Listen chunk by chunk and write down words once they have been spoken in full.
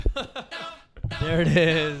There it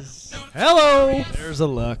is. Hello. There's a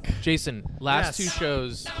look. Jason, last Yes. two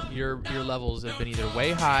shows, your levels have been either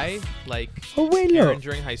way high, like way low. Aaron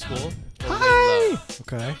during high school, or way low.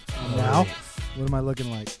 Okay. Now, what am I looking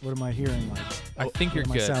like? What am I hearing like? I think you're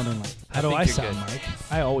What am good. I sounding like? How do think I you're sound, good.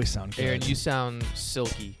 Mike? I always sound good. Aaron, you sound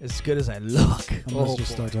silky. as good as I look. I'm gonna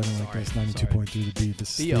just start talking like this. 92.3 The Beat.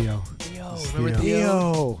 This is Theo. Theo. Theo, This is remember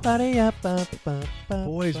Theo. Theo?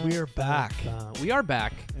 Boys, we are back. We are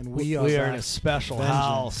back. And We we are are in a special Vengeance.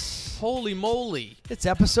 house. Holy moly. It's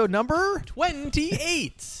episode number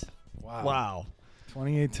 28. Wow.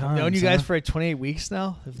 28 I've times. known you guys huh? for 28 weeks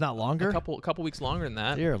now, if not longer. A couple weeks longer than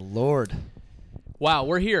that. Dear Lord. Wow,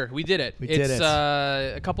 we're here. We did it. We did it's it.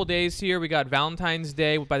 A couple days here. We got Valentine's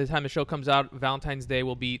Day. By the time the show comes out, Valentine's Day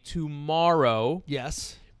will be tomorrow.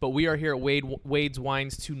 Yes. But we are here at Wade's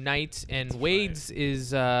Wines tonight, and Wade's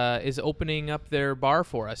is opening up their bar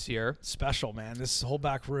for us here. Special, man. This whole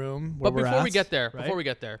back room. Where But we're before we at, get there,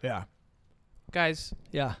 right? Yeah. guys,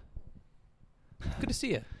 Yeah. good to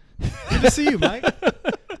see you. Good to see you, Mike.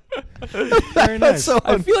 Very nice. so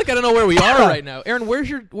I feel like I don't know where we are right now. Aaron, where's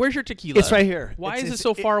your tequila? It's right here. Why It's- is it it's-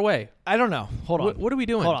 so far away? I don't know. Hold on. What are we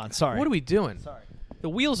doing? Hold on. Sorry. What are we doing? Sorry. The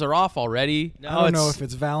wheels are off already. No, I don't know it's- if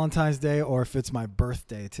it's Valentine's Day or if it's my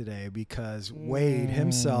birthday today because Wade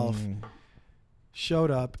himself showed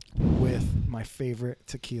up with my favorite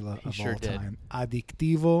tequila He of sure all did. time,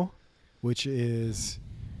 Adictivo, which is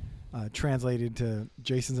translated to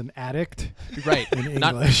Jason's an addict. Right. In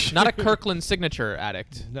not, English. not a Kirkland signature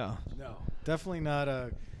addict. No. No, definitely not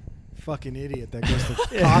a fucking idiot that goes to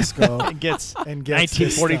Costco It gets and gets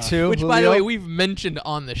his 1942. stuff. Which, by the Julio. way, we've mentioned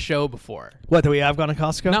on the show before. What, do we have gone to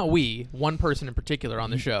Costco? Not we, one person in particular on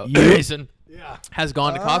the show. You? Jason Yeah. has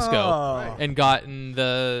gone to Costco Oh. and gotten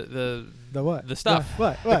the The what? The stuff.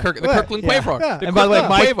 What? the What? Kirkland Yeah. Quavo. Yeah. The And by the way, Kirkland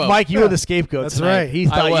Mike, Quavo. Mike, you Yeah. were the scapegoat That's tonight. right. He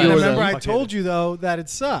thought I you was. were the Remember, I fucking- told you though that it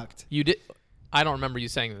sucked. You did. I don't remember you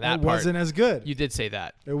saying that It part. wasn't as good. You did say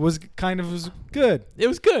that. It was kind of was good. It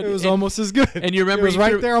was good. It was And- almost as good. And you remember it was you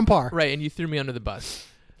right threw- there on par. Right, and you threw me under the bus.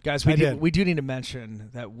 Guys, I did. we do need to mention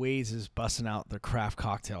that Wade's is busting out their craft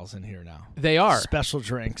cocktails in here now. They are. Special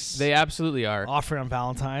drinks. They absolutely are. offering on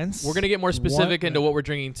Valentine's. We're going to get more specific What? into what we're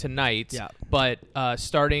drinking tonight. Yeah. But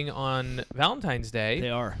starting on Valentine's Day, They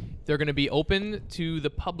are. they're going to be open to the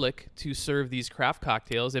public to serve these craft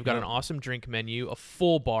cocktails. They've got Yeah. an awesome drink menu, a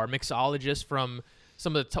full bar. Mixologist from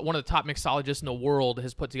some of the one of the top mixologists in the world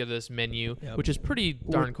has put together this menu, Yep. which is pretty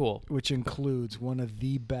darn cool. Which includes one of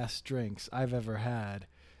the best drinks I've ever had.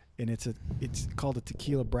 And it's called a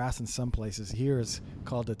tequila brass in some places. Here it's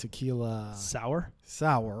called a tequila Sour.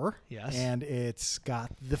 sour. Yes. And it's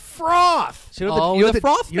got the froth. So Oh, the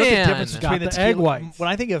froth you know the man. difference Got between the tequila- egg whites. When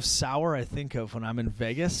I think of sour, I think of when I'm in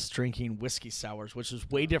Vegas drinking whiskey sours, which is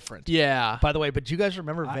way different. Yeah. By the way, but do you guys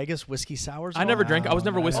remember Vegas whiskey sours? I never drank. I was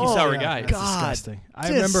never a whiskey sour guy. That's God. disgusting. I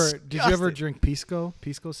remember. Did you ever Disgusting. drink pisco?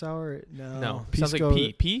 Pisco sour? No. Pisco, Sounds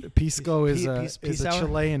like pea. Pisco is Pea- a pea is a sour?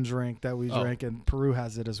 Chilean drink that we Oh. drink, and Peru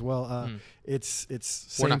has it as well. Mm. It's We're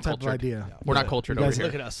same not type of cultured. idea. We're not But cultured you over guys, here.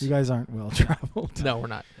 Look at us. You guys aren't well traveled. No, we're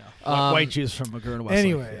not. White juice from McGurn Westlake.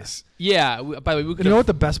 Anyways, Yeah. By the way, we could you know have. what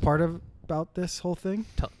the best part about this whole thing?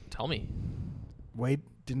 Tell me. Wade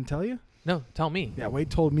didn't tell you? No, tell me. Yeah,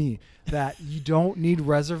 Wade told me that you don't need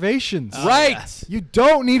reservations. Right. yes. You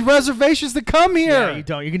don't need reservations to come here. Yeah, you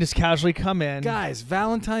don't. You can just casually come in. Guys,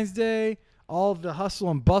 Valentine's Day, all of the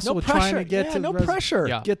hustle and bustle no with pressure. trying to get yeah, to no res- pressure.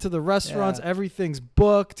 Yeah. get to the restaurants. Yeah. Everything's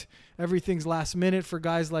booked. Everything's last minute for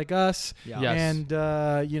guys like us. Yeah. Yes.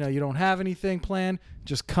 And you don't have anything planned.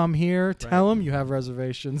 Just come here. Tell them you have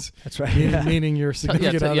reservations. That's right. Meaning, Yeah. meaning your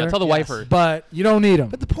significant other. Tell the Yes. wifer. But you don't need them.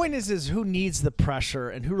 But the point is who needs the pressure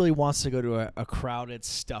and who really wants to go to a crowded,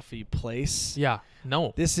 stuffy place? Yeah.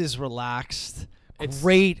 No. This is relaxed, It's-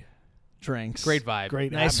 great drinks, Great vibe.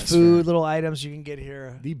 Great nice atmosphere. food, little items you can get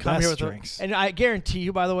here. The Come best here with drinks. And I guarantee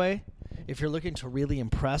you, by the way, if you're looking to really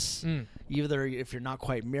impress, Mm. either if you're not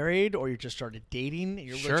quite married or you just started dating, and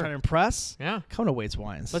you're Sure. really trying to impress, Yeah. come to Wade's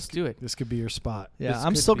Wines. Let's do it. This could be your spot. Yeah, this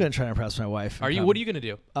I'm could still be- going to try to impress my wife. Are and you? come. What are you gonna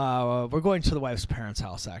do? We're going to the wife's parents'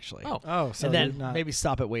 house, actually. Oh. Oh, so and they're then not- maybe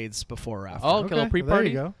stop at Wade's before or after. Oh, okay, a little Well, there pre-party.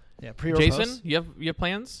 you go. Yeah, pre or Jason, post. you have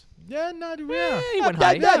plans? Yeah, not Yeah, yeah. you went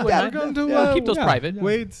high. Yeah, You went we're high. going to Keep those private.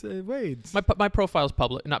 Wade's. Wade's. My profile's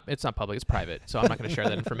public. It's not public. It's private. So I'm not going to share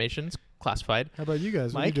that information. It's classified. How about you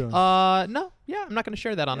guys? What are you Mike? doing? No. Yeah, I'm not going to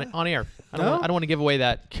share that on air. I No? don't want to give away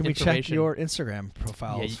that Can we check information. your Instagram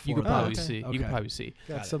profiles? Yeah, you for could that? probably okay. see. You Okay. can probably see.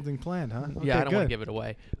 Got got it. something planned, huh? Yeah, I Okay, don't want to good. give it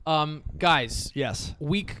away. Guys, Yes.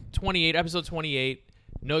 week 28, episode 28,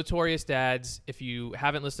 Notorious Dads. If you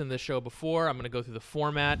haven't listened to this show before, I'm going to go through the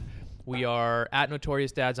format. We are at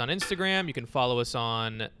Notorious Dads on Instagram. You can follow us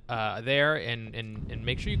on there and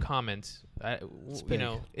make sure you comment. You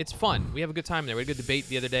know, it's fun. We have a good time there. We had a good debate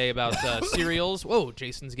the other day about cereals. Whoa,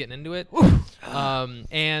 Jason's getting into it.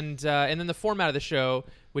 And then the format of the show,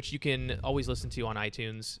 which you can always listen to on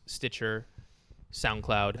iTunes, Stitcher,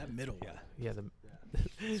 SoundCloud. That middle one. Yeah,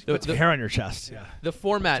 It's hair on your chest. Yeah. the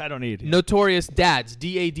format. Which I don't need. Yeah. Notorious Dads,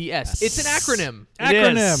 DADS. It's an acronym.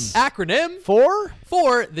 It is. Acronym For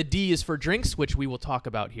for the D is for drinks, which we will talk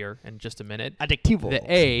about here in just a minute. Addictivo. The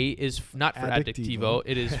A is not for Addictivo. Addictivo.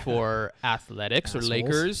 It is for athletics or Assholes.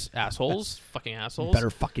 Lakers. Assholes. Fucking assholes. Better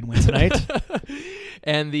fucking win tonight.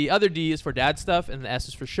 And the other D is for dad stuff, and the S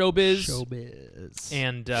is for showbiz. Showbiz.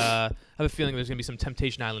 And I have a feeling there's going to be some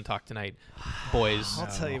Temptation Island talk tonight, boys. I'll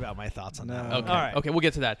tell you about my thoughts on that. No. Okay. All right. Okay, we'll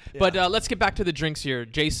get to that. Yeah. But let's get back to the drinks here.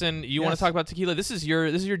 Jason, you want Yes. to talk about tequila? This is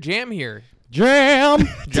your jam here. Jam.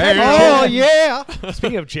 Jam. Oh, yeah.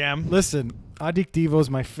 Speaking of jam, Listen, Addictivo is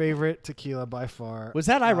my favorite tequila by far. was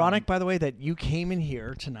that ironic, by the way, that you came in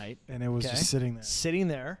here tonight, And it was Okay. just sitting there. sitting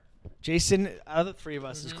there? Jason, out of the three of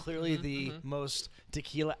us, is clearly the mhm. most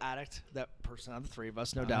tequila addict. That person out of the three of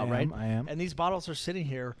us, no I doubt, am, right? I am. And these bottles are sitting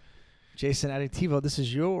here. Jason Addictivo, this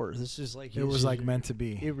is yours. This is like It was like meant to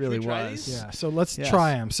be. It really Should we try was. these? Yeah. So let's Yes.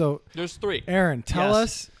 try them. So, There's 3. Aaron, tell Yes.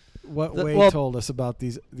 us what The- Wade well, told us about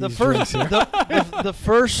these The drinks first, here. the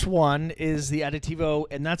first one is the Addictivo,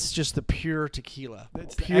 and that's just the pure tequila.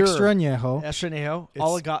 It's the pure extra añejo Estrenejo, It's-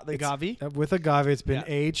 all the it's- agave. with agave. It's been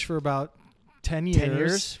Yeah. aged for about 10 years. 10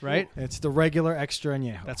 years, right? It's the regular extra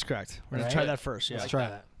añejo. That's correct. We're going Right. to try that first. Yeah. Let's try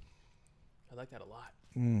that. I like that a lot.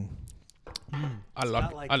 Mm. I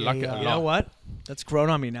got like I like a, it a uh, lot. You know what? That's grown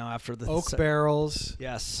on me now after the Oak barrels.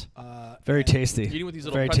 Yes. and- Very tasty. Eating with these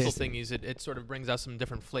little Very pretzel tasty. thingies, it sort of brings out some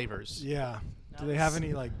different flavors. Yeah. Do they have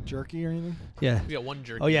any like jerky or anything? Yeah. We got one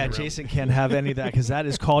jerky. Oh yeah, in the room. Jason can't have any of that because that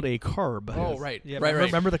is called a carb. Oh, right. Yeah, Right, remember, right.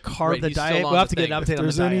 remember the carb, Right, the he's still diet. on We'll have the to get an thing. update on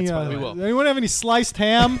the There's any, diets. by the We way. will. does anyone have any sliced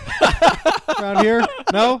ham around here?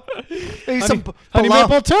 No? Maybe Honey, honey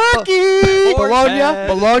maple turkey. Bologna,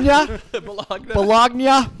 Bologna, Bologna. Bologna,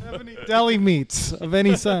 Have any deli meats of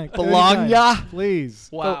any kind? Bologna. Please.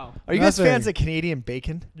 Wow. Are you guys Nothing. fans of Canadian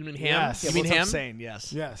bacon? You mean ham? Yes. You Yeah, mean that's what I'm ham? saying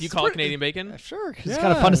yes. Yes. You call it Canadian bacon? Sure, 'cause it's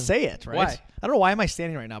kind of fun to Yeah. say it, right? Why? I don't know why am I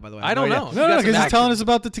standing right now. By the way, I don't know. idea. No, You got some because he's action. telling us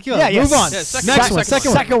about the tequila. Yeah, Move yes. on. Yeah, second Next one, one.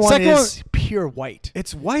 second Second one Second is pure white.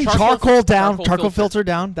 It's white. Charcoal- Charcoal charcoal filter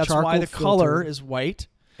down. That's Charcoal why the color filter. is white.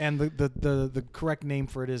 And the correct name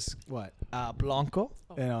for it is what? Blanco.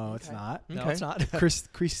 No, it's not. No, Okay. it's not.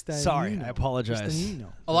 Cristalino. Sorry, I apologize. Cristalino.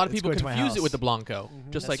 A lot of It's people going to my confuse it house. with the Blanco,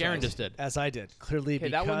 just That's like Aaron right. just did. As I did. Clearly Okay,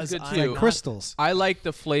 because that one's good I'm It's like too. not- crystals. I like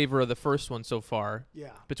the flavor of the first one so far. Yeah.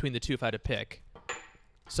 Between the two, if I had to pick.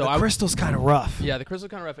 So The I crystal's kind of rough. yeah, the crystal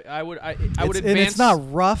kind of rough. I would It's- advance. and it's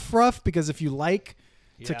not rough because if you like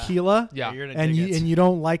tequila Yeah. you're gonna and dig it. you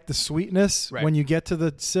don't like the sweetness Right. when you get to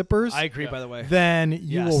the sippers, I agree, Yeah. by the way. then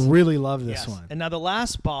you Yes. will really love this Yes. one. And now the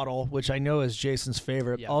last bottle, which I know is Jason's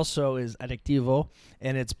favorite, Yeah. also is Addictivo,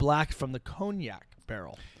 and it's black from the cognac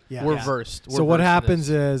barrel. Yeah. We're Yeah. versed. We're So what versed in happens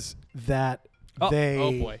this. is that Oh, they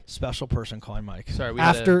oh boy. Special person calling Mike. Sorry. We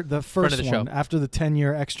had after the friend of first the one, show. after the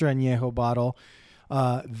 10-year extra añejo bottle,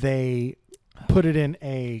 they put it in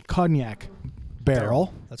a cognac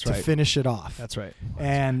barrel That's to right. finish it off. That's right.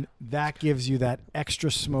 And that gives you that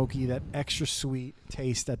extra smoky, that extra sweet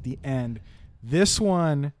taste at the end. This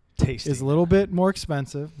one Tasty. is a little bit more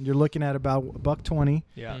expensive. You're looking at about $1.20,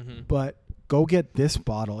 yeah. Mhm. but go get this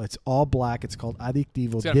bottle. It's all black. It's called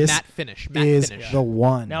Addictivo. It's got a This matte finish. Matte is finish. the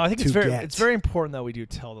one. Now I think to it's get. it's very important that we do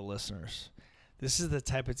tell the listeners. This is the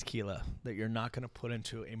type of tequila that you're not going to put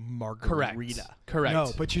into a Correct. margarita. Correct.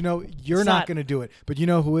 No, but you know you're It's not not- going to do it. But you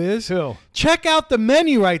know who is? Who? Check out the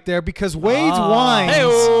menu right there because Wade's Wines Hey-o.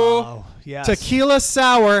 Oh, yes. Tequila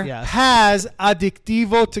Sour Yes. has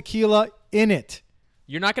Addictivo tequila in it,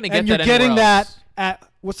 You're not going to get and you're that getting anywhere that else. at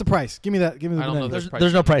what's the price? Give me that. Give me the I don't know menu. the-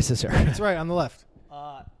 There's no prices here. It's right on the left.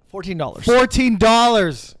 $14.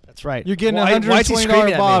 $14 That's right. You're getting Why is he $120 screaming at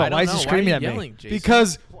me? bottle. I don't Why is know. he screaming Why are at you me? yelling, Jason?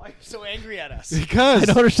 because Why are you so angry at us? because I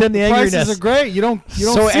don't understand the prices angriness. are great. You don't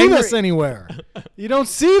So see angry. this anywhere. You don't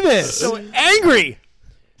see this. So angry.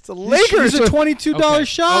 It's the Lakers. These are $22 Okay.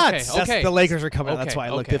 shots. Okay. That's the Lakers are coming out. That's Okay, why.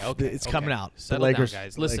 Look, okay, it's coming okay. out. The Settle down, Lakers.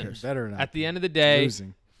 guys. the Listen. Lakers. Better not. At the end of the day,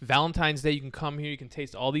 Losing. Valentine's Day, you can come here. You can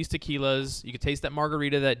taste all these tequilas. You can taste that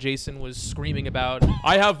margarita that Jason was screaming about.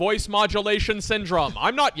 I have voice modulation syndrome.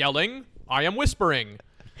 I'm not yelling. I am whispering.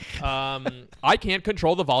 I can't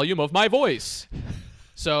control the volume of my voice.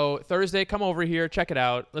 So Thursday, come over here. Check it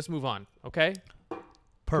out. Let's move on. Okay?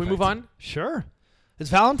 Can we move on? Sure. It's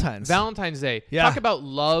Valentine's. Valentine's Day. Yeah. Talk about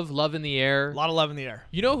love in the air. A lot of love in the air.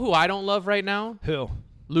 You know who I don't love right now? Who?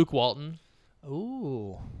 Luke Walton.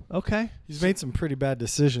 Ooh. Okay. He's made some pretty bad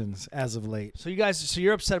decisions as of late. So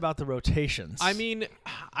you're upset about the rotations. I mean,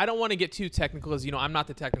 I don't want to get too technical, as I'm not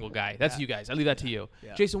the technical guy. That's you guys. I leave that to you.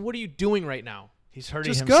 Yeah. Jason, what are you doing right now? He's hurting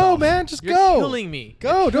Just himself. go, man. Just You're go. killing me. Go.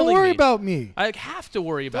 You're Don't killing worry me. about me. I have to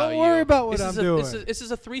worry about you. Don't worry about what This I'm is doing. This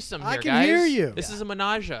is a threesome I here, can guys. hear you. This is a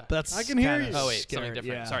menage. That's I can hear kinda you. Oh wait, scary. something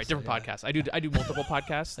different. Yeah, Sorry, different podcast. I do multiple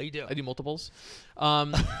podcasts. Oh, you do? I do multiples.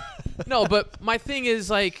 No, but my thing is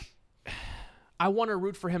like, I want to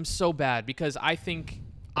root for him so bad because I think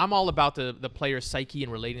I'm all about the player's psyche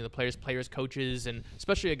and relating to the players, coaches, and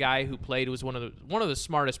especially a guy who was one of the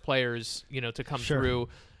smartest players to come through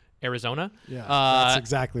Arizona. Yeah, that's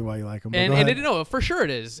exactly why you like him. And for sure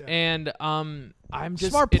it is. Yeah. And I'm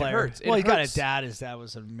just smart player. It hurts. Well, he got a hurts. dad. His dad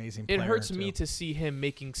was an amazing player. It hurts too. me to see him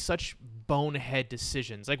making such bonehead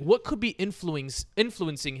decisions. Like, what could be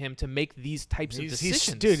influencing him to make these types of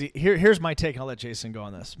decisions? Dude, here's my take. I'll let Jason go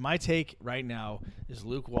on this. My take right now is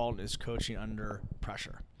Luke Walton is coaching under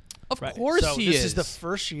pressure. Of course so he this is. is the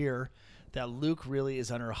first year that Luke really is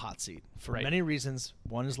under a hot seat for many reasons.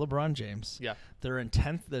 One is LeBron James. Yeah, they're in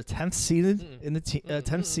 10th seeded in the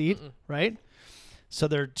 10th seed, right? So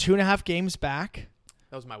they're 2.5 games back.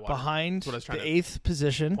 That was my water. Behind That's what I was trying the to 8th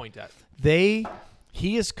position. Point at.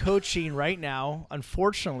 He is coaching right now,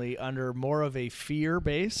 unfortunately, under more of a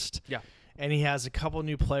fear-based. Yeah. And he has a couple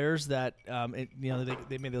new players that,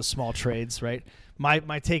 they made those small trades, right?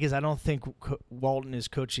 My take is I don't think Walton is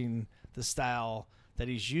coaching the style that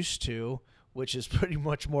he's used to, which is pretty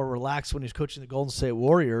much more relaxed when he's coaching the Golden State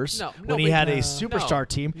Warriors when he had a superstar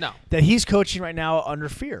team. No. That he's coaching right now under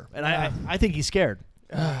fear. And I think he's scared.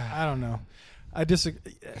 I don't know. I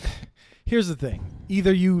disagree. Here's the thing.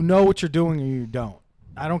 Either you know what you're doing or you don't.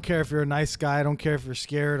 I don't care if you're a nice guy. I don't care if you're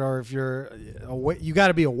scared or if you're you got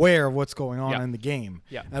to be aware of what's going on in the game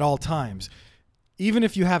at all times. Even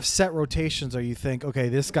if you have set rotations or you think, okay,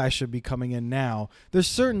 this guy should be coming in now, there's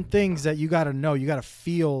certain things that you got to know. You got to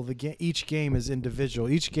feel each game is individual.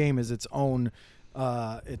 Each game is its own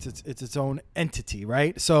it's its own entity,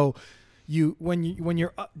 right? So when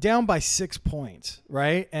you're down by 6 points,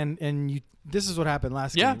 right? And you this is what happened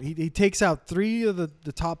last game. He takes out 3 of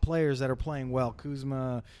the top players that are playing well,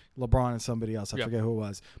 Kuzma, LeBron, and somebody else. I forget who it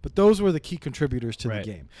was. But those were the key contributors to the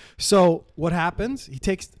game. So what happens? He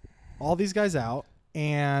takes all these guys out,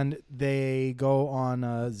 and they go on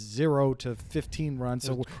a 0 to 15 run.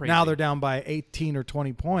 So now they're down by 18 or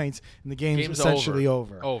 20 points, and the game's essentially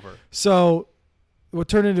over. So what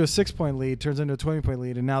turned into a 6-point lead turns into a 20-point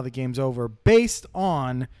lead, and now the game's over based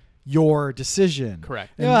on your decision.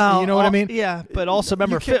 Correct. And you know what I mean? Yeah, but also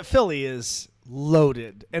remember, Philly is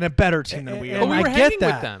loaded and a better team than we are. But we were hanging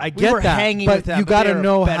with them. I get that. But you got to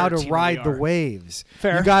know how to ride the waves.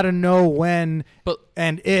 Fair. You got to know when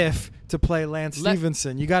and if to play Lance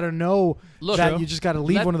Stevenson. You got to know that you just got to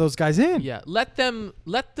leave one of those guys in. Yeah, let the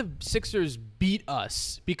Sixers beat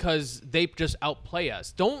us because they just outplay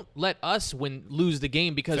us. Don't let us lose the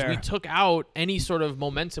game because we took out any sort of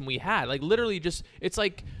momentum we had. Like literally it's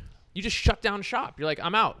like you just shut down shop. You're like,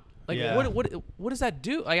 I'm out. Like what does that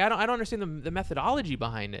do? Like I don't understand the methodology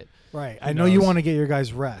behind it. Right. I know you want to get your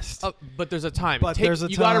guys rest. But there's a time. You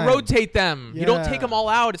got to rotate them. You don't take them all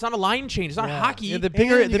out. It's not a line change. It's not hockey. Yeah,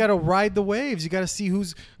 you got to ride the waves. You got to see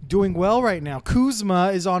who's doing well right now.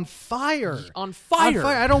 Kuzma is on fire. On fire.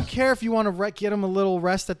 I don't care if you want to get him a little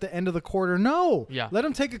rest at the end of the quarter. No. Yeah. Let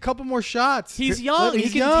him take a couple more shots. He's young. He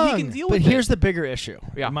can deal with it. But here's the bigger issue,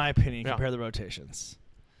 in my opinion. Compare the rotations.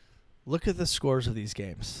 Look at the scores of these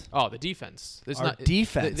games. Oh, the defense.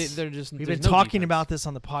 Defense. We've been talking about this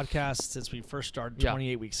on the podcast since we first started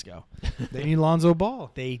 28 weeks ago. They need Lonzo Ball.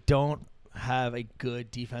 They don't have a good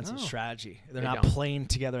defensive strategy. They're not playing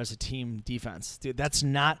together as a team defense. Dude, that's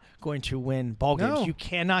not going to win ball games. No. You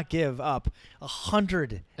cannot give up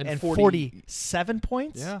 147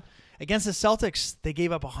 points. Yeah. Against the Celtics, they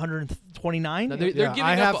gave up 129. No, they're giving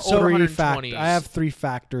up over 120. I have 3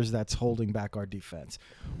 factors that's holding back our defense.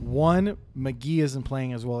 1, McGee isn't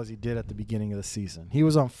playing as well as he did at the beginning of the season. He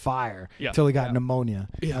was on fire until he got pneumonia.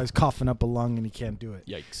 He was coughing up a lung and he can't do it.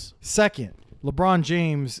 Yikes. 2nd, LeBron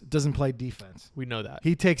James doesn't play defense. We know that.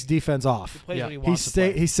 He takes defense off. He plays when he wants to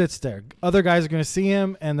play. He sits there. Other guys are going to see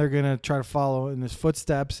him, and they're going to try to follow in his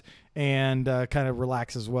footsteps and kind of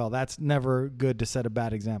relax as well. That's never good to set a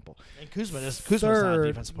bad example. And Kuzma's not a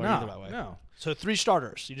defensive player either, by the way. No. So 3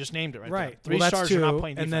 starters. You just named it there. 3 well, starters are not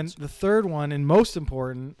playing defense. And then the third one, and most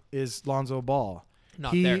important, is Lonzo Ball.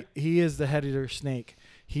 Not there. He is the head of your snake.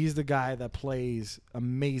 He's the guy that plays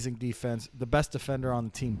amazing defense, the best defender on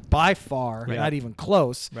the team by far, Right. not even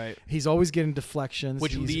close. Right. He's always getting deflections.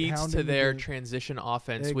 Which He's leads hounding to the their game. transition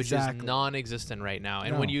offense, which is Exactly. non-existent right now.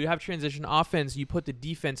 And No. when you have transition offense, you put the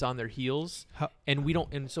defense on their heels, and we don't.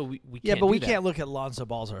 And so we Yeah, can't but do we that. can't look at Lonzo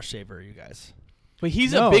Ball as our savior, you guys. But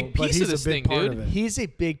he's No, a big but piece he's of a this big thing, part dude. of it. He's a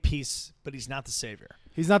big piece, but he's not the savior.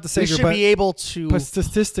 He's not the We savior, should but be able to. But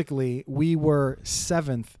statistically, we were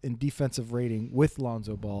 7th in defensive rating with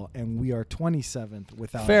Lonzo Ball, and we are 27th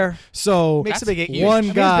without Fair. him. So Makes a big huge. one I mean,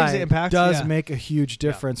 it's guy big impact, does yeah. make a huge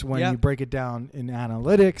difference when Yeah. you break it down in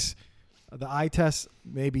analytics. The eye test,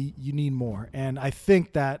 maybe you need more. And I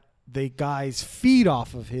think that the guys feed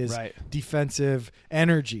off of his Right. defensive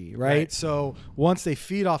energy, right? Right. So once they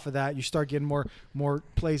feed off of that, you start getting more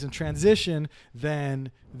plays in transition,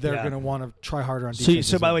 then they're Yeah. going to want to try harder on So, defense.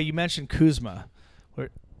 so as by the well. way, you mentioned Kuzma,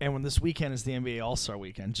 and when this weekend is the NBA All-Star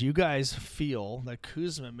weekend, do you guys feel that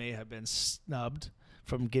Kuzma may have been snubbed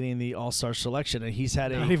from getting the All-Star selection? And he's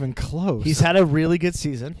had Not even close. he's had a really good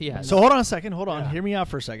season. He has. So hold on a second. Hold on. Yeah. Hear me out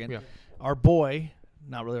for a second. Yeah. Our boy,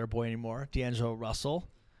 not really our boy anymore, D'Angelo Russell,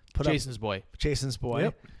 put Jason's boy. up Jason's boy.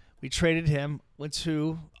 Yep. We traded him. Went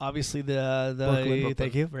to obviously the Brooklyn.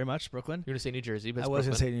 Thank you very much, Brooklyn. You're gonna say New Jersey, but I it's was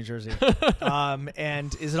going to Brooklyn. say New Jersey.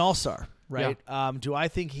 And is an all-star, right? Do I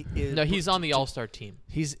think he is? No, he's on the All-Star team.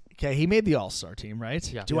 He's okay. He made the all-star team,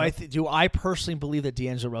 right? Yeah. Do do I personally believe that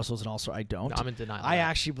D'Angelo Russell is an all-star? I don't. No, I'm in denial. of I that.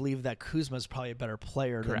 actually believe that Kuzma is probably a better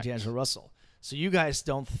player Correct. than D'Angelo Russell. So you guys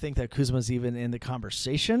don't think that Kuzma's even in the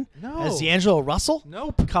conversation No. as D'Angelo Russell?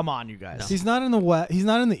 Nope. Come on, you guys. He's not in the West. He's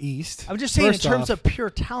not in the East. I'm just saying First in terms off. of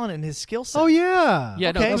pure talent and his skill set. Oh yeah. Yeah,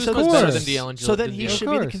 Okay, no, so Kuzma's better course. than D'Angelo. So then than he D'Angelo. should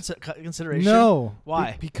Of be the course. consideration. No.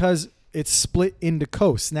 Why? Because it's split into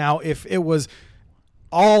coasts. Now, if it was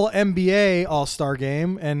all NBA All-Star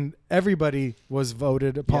game and everybody was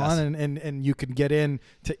voted upon Yes. and you can get in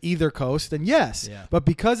to either coast, then yes. Yeah. But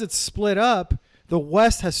because it's split up, the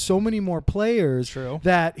West has so many more players True.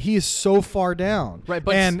 that he is so far down. Right,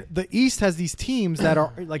 but and the East has these teams that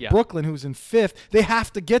are like Yeah. Brooklyn, who's in 5th. They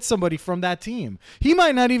have to get somebody from that team. He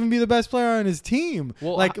might not even be the best player on his team.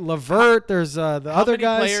 Well, like LeVert, there's the How other many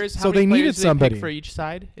guys. players, how so many they players needed do they pick somebody for each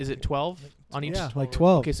side. Is it 12 on each? Yeah, like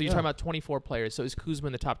 12. Okay, so you're Yeah. talking about 24 players. So is Kuzma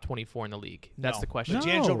in the top 24 in the league? That's No. the question. But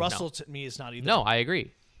D'Angelo No. Russell to me is not either. No, I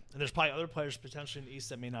agree. And there's probably other players potentially in the East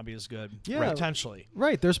that may not be as good. Yeah. Potentially.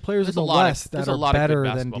 Right, there's players There's in a the lot of- West there's that a are lot of good better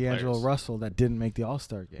than basketball D'Angelo players. Russell that didn't make the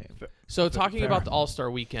All-Star game. So talking fair. about the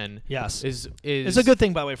All-Star weekend, Yes. is It's a good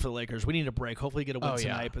thing, by the way, for the Lakers. We need a break. Hopefully, get a win Oh,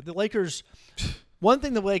 yeah. tonight. But the Lakers, one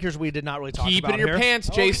thing the Lakers we did not really talk keep about it in your here. pants,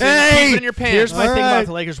 Jason. Okay. Keep it in your pants. Here's my All thing right. about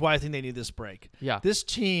the Lakers. Why I think they need this break. Yeah. This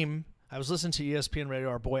team. I was listening to ESPN Radio,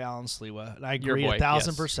 our boy Alan Slewa, and I Your agree boy,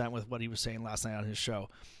 1,000% with what he was saying last night on his show.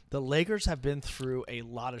 The Lakers have been through a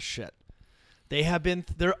lot of shit. They have been.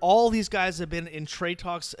 All these guys have been in trade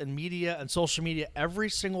talks and media and social media every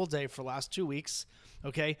single day for the last 2 weeks.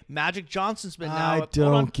 Okay, Magic Johnson's been now. I hold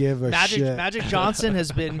don't on. give a shit. Magic Johnson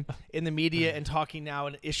has been in the media and talking now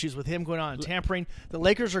and issues with him going on and tampering. The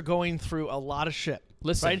Lakers are going through a lot of shit.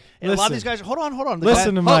 Listen. right? And a lot of these Listen. guys. Hold on. The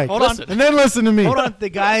Listen to guy- Mike. Hold on. Listen. And then listen to me. Hold on. The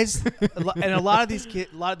guys and a lot of these kids,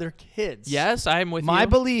 a lot of their kids. Yes, I am with My you.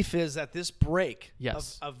 belief is that this break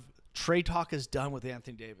Yes. of trade talk is done with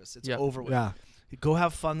Anthony Davis. It's Yep. over with. Yeah. Go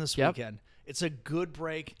have fun this Yep. weekend. It's a good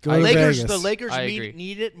break. Go to Lakers, Vegas. the Lakers I agree.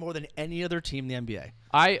 need it more than any other team in the NBA.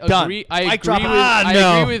 I Done. agree. I Mic agree drop. with. Ah, I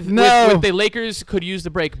no. agree with, No. with the Lakers could use the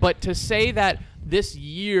break, but to say that this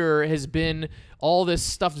year has been all this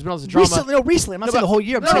stuff, there's been all this drama. Recently. I'm not No, saying but- the whole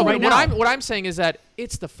year. I'm No, saying no, right what now. what I'm saying is that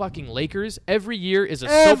it's the fucking Lakers. Every year is a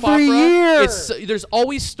Every soap opera. year. There's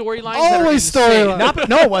always storylines. that are Always insane. storylines.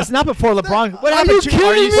 No, it was not before LeBron. What Are happened? you two-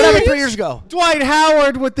 kidding me? What happened 3 years ago? Dwight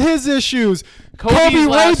Howard with his issues. Kobe's Kobe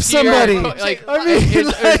last raped somebody. year, like, I mean, there's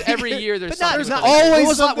like- every year there's But something. there's with not the Lakers. always when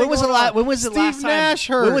was the la- something when was the going la- on. when was the Steve last Nash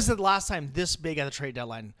time? hurt. When was the last time this big at the trade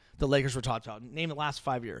deadline the Lakers were talked about? Name the last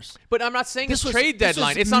 5 years. But I'm not saying This it's was- trade this was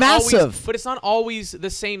deadline. It's not massive. always. But it's not always the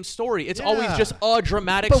same story. It's always Yeah. just a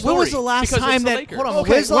dramatic But story. when was the last because it's time the that- Lakers. hold on, Okay,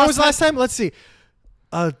 When was the when last was the last time? Let's see.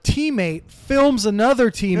 A teammate films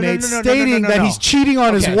another teammate no, stating that he's cheating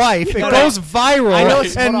on his Okay. wife. It No, no. goes viral. I know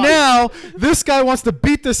it's- and hold on. now this guy wants to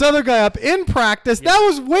beat this other guy up in practice. That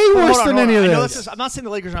was way worse Hold on, than hold any on. of I know this. this is- I'm not saying the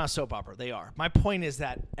Lakers are not a soap opera. They are. My point is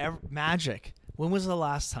that Magic, when was the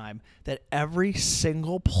last time that every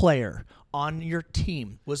single player on your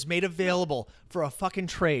team was made available for a fucking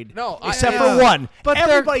trade? No, except Yeah. for one. But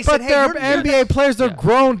everybody they're, said, but "Hey, they're you're NBA players. They're Yeah.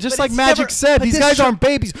 grown, just But like it's Magic never- said. but These this guys tra- aren't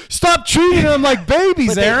babies. Stop treating them like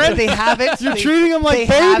babies, But Aaron. they haven't. You're they- treating them like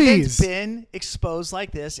they babies. haven't been exposed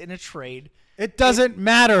like this in a trade It doesn't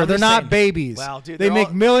matter. I'm They're just not saying. babies. Wow, dude, they they're make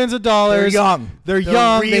all- millions of dollars. They're young. They're They're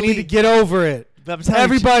young. They really- need to get over it. But I'm telling you,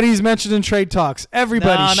 Everybody's mentioned in trade talks.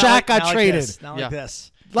 Everybody. No, not Shaq like- got not like traded. this, not Yeah. like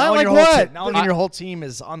this. Not when like your whole what? team- not when your whole team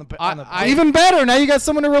is on the. Even better. Now you got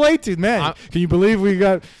someone to relate to. Man, can you believe we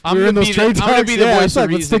were in those trade talks? I'm gonna be the Yeah, voice it's of like,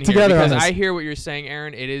 let's reason stick here together on because this. I hear what you're saying,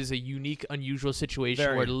 Aaron. It is a unique, unusual situation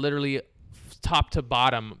Very. where literally top to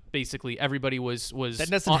bottom, basically everybody was That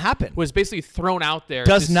doesn't happen. Was basically thrown out there.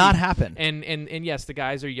 Does to not see- happen. And yes, the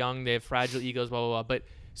guys are young. They have fragile egos. Blah blah blah. But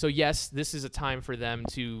so yes, this is a time for them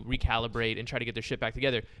to recalibrate and try to get their shit back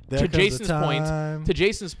together. There To comes the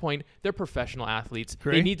Jason's point, time. they're professional athletes.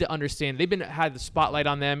 They Agree. need to understand. They've had the spotlight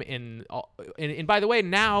on them, and by the way,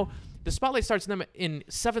 now the spotlight starts on them in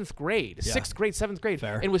 7th grade, Yeah. 6th grade, 7th grade,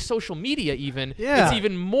 Fair. and with social media even, Yeah. it's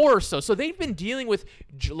even more so. So they've been dealing with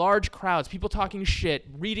large crowds, people talking shit,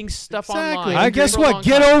 reading stuff online. I guess for a long what?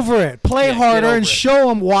 Get time. over it. Play Yeah, get harder over and it. show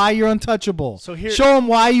them why you're untouchable. So here- show them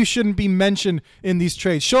why you shouldn't be mentioned in these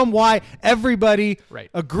trades. Show them why everybody Right.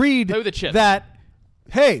 agreed Play with the chips. that,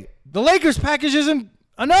 hey, the Lakers package isn't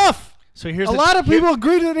enough. So here's A lot of people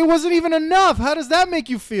agreed that it wasn't even enough. How does that make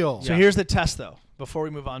you feel? So here's the test, though. Before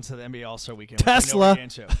we move on to the NBA All-Star Weekend, which I know Tesla. we're getting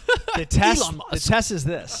into. The test. Elon Musk. The test is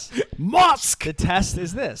this. Musk. The test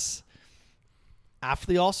is this. After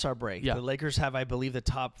the All-Star break, Yeah. the Lakers have, I believe, the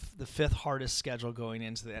 5th hardest schedule going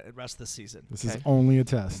into the rest of the season. This is Okay. only a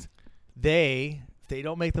test. If they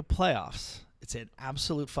don't make the playoffs, it's an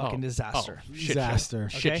absolute fucking disaster. Shit Disaster.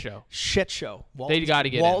 show. Shit Okay? show. Shit show. They gotta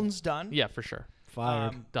get in. Walton's done. Yeah, for sure.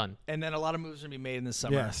 Fired. Done. And then a lot of moves are going to be made in the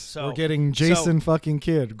summer. Yes. So We're getting Jason fucking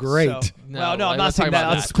Kidd. Great. So, No, well, no, I'm not let's saying talk that.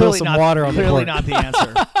 about That's that. Spill clearly some not, water on the clearly court. not the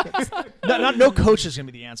answer. no coach is going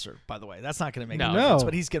to be the answer, by the way. That's not going to make No. a difference, No.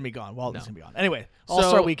 but he's going to be gone. Walton's No. going to be gone. Anyway,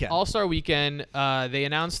 All-Star Weekend. All-Star Weekend. They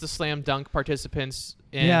announced the slam dunk participants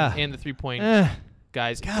and, Yeah. and the 3-point Eh,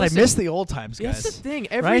 guys. God, Listen, I miss the old times, That's guys. the thing.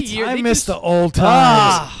 Every Right? year I they miss just- the old times.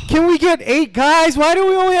 Ah. Can we get 8 guys? Why do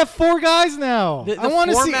we only have 4 guys now? the I want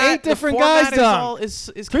to see format- 8 different the format guys is dunk. all-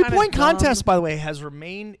 is kinda Three-point dumb. contest, by the way, has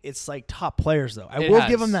remained. It's like top players, though. I It will has.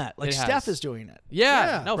 give them that. Like It Steph has. is doing it.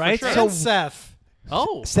 Yeah, no, right? for sure. So- And Seth.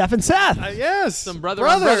 oh, Steph and Seth. Yes. Some brother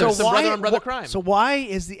on brothers. brother. Some brother on brother crime. So why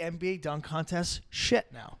is the NBA dunk contest shit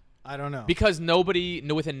now? I don't know. because nobody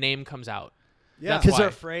with a name comes out. Yeah. That's Because why. they're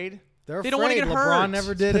afraid. They're They don't wanna afraid. get LeBron hurt.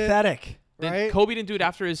 never It's did it. pathetic. Then Right? Kobe didn't do it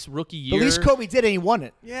after his rookie year. At least Kobe did, and he won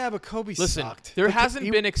it. Yeah, but Kobe Listen, sucked. there But hasn't he-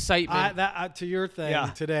 been excitement. To your thing Yeah.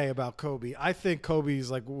 today about Kobe, I think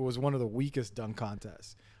Kobe's was one of the weakest dunk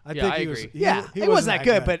contests. I Yeah, think I he was. agree. He it wasn't that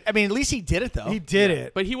good, but I mean, at least he did it though. he did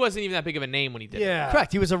it. but he wasn't even that big of a name when he did it. Yeah,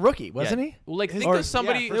 Correct. He was a rookie, wasn't Yeah. he? Well, like think Or- of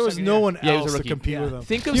somebody. yeah, There was second no year. one Yeah, he was else a to rookie. compete Yeah. with him.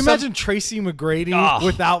 Think of Can you some- imagine Tracy McGrady Oh.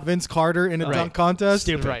 without Vince Carter in a Right. dunk contest?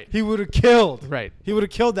 Stupid. Right. He would have killed. Right. He would have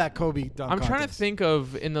killed that Kobe dunk I'm contest. trying to think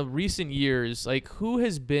of in the recent years, like who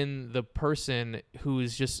has been the person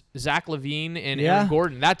who's just Zach LaVine and Yeah. Aaron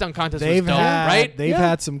Gordon. That dunk contest They've was dope, had, right? They've Yeah.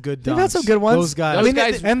 had some good dunks. They've had some good ones. Those guys. Those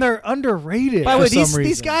guys- and they're underrated. By the way, for some these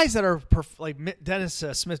reason. guys that are like Dennis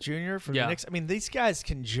Smith Jr. from Yeah. the Knicks. I mean, these guys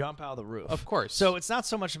can jump out of the roof. Of course. So it's not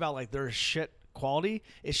so much about like their shit quality.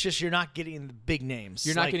 It's just you're not getting the big names.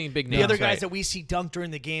 You're not Like, getting big The other names, guys right. that we see dunk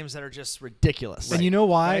during the games that are just ridiculous. And you know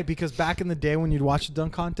why? Right. Because back in the day when you'd watch the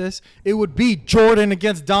dunk contest, it would be Jordan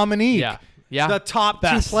against Dominique. Yeah. Yeah. The top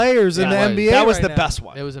Best. 2 players in the Yeah. NBA. that was right the now. best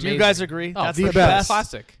one. It was Do you amazing. guys agree? Oh, That's the the best. best.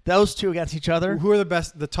 Classic. Those two against each other. Who are the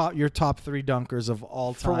best? Your top 3 dunkers of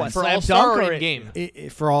all time For what? For Slam All-Star dunk or or in game?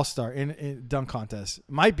 For All Star in dunk contest?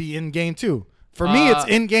 Might be in game too. For me, it's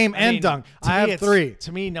in game and mean, dunk. to I me, have it's- 3.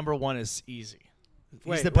 To me, number one is easy. He's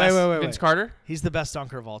Wait, the best. wait. Vince Carter. He's the best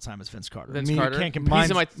dunker of all time. Is Vince Carter. Vince You Carter. can't compete.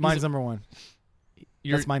 Mine's, he's mine's number 1.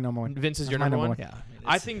 Your- That's my number 1. Vince is That's your my number one? Yeah. I mean, I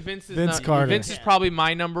it's- think Vince is Vince not, Carter. Vince is probably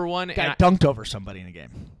my number one. guy And dunked over somebody in a game.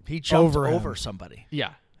 He jumped Over over, him. somebody.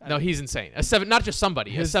 yeah. No, he's insane. A 7, not just somebody,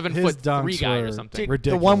 a His 7'3" dunks guy or were something.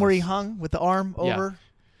 ridiculous. The one where he hung with the arm Yeah. over.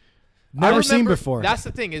 I Never seen remember- before. That's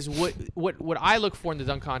the thing is what I look for in the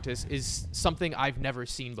dunk contest is something I've never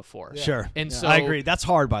seen before. Sure. And so I agree. That's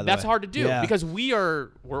hard, by the way. That's hard to do Yeah. because we're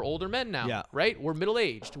older men now, Yeah. right? We're middle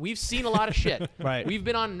aged. We've seen a lot of shit. Right. We've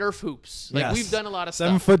been on Nerf hoops. Like Yes. we've done a lot of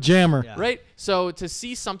 7 stuff. foot jammer. Yeah. Right? So to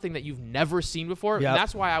see something that you've never seen before, Yep. and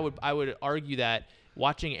that's why I would argue that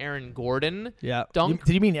watching Aaron Gordon Yeah. dunk.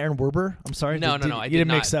 Did you mean Aaron Werber? I'm sorry. No, Did- I you did didn't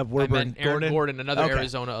not. mix up I Werber meant and Aaron Gordon. Gordon, another Okay.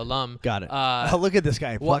 Arizona alum. Got it. Oh, look at this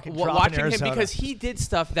guy. Fucking dropping Watching him Arizona. because he did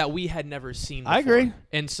stuff that we had never seen before. I agree.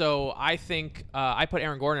 And so I think I put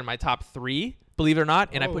Aaron Gordon in my top 3, believe it or not,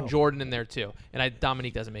 and I put Jordan in there too. And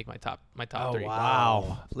Dominique doesn't make my top 3.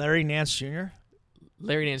 Wow. Larry Nance Jr.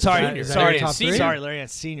 Larry Nance Sorry, Jr. is that sorry, your top Senior. three? sorry, Larry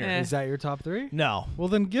Nance Sr. Eh. Is that your top 3? No. Well,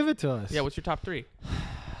 then give it to us. Yeah, what's your top 3?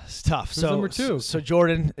 It's tough. Who's So number 2? So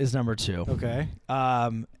Jordan is number 2. Okay.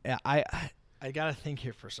 I gotta think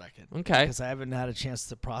here for a second. Okay. Because I haven't had a chance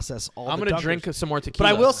to process all. I'm the gonna dunkers. drink some more tequila.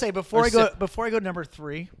 But I will say before Or I go sip. before I go to number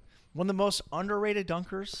 3, one of the most underrated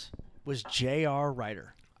dunkers was J.R.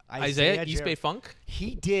 Ryder. Isaiah East J.R. Bay Funk.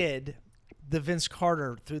 He did the Vince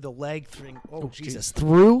Carter through the leg thing. Oh, Jesus!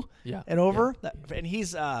 Through Yeah. and over. And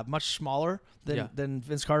he's much smaller than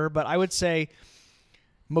Vince Carter. But I would say,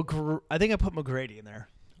 I think I put McGrady in there.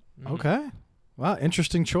 Okay. Wow,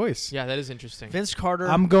 interesting choice. Yeah, that is interesting. Vince Carter.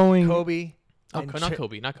 I'm going. Kobe. Oh, and not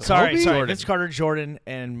Kobe. Not Kobe. Sorry, Kobe? Jordan. Vince Carter, Jordan,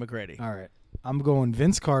 and McGrady. All right. I'm going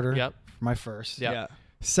Vince Carter. Yep. For my first. Yeah. Yeah.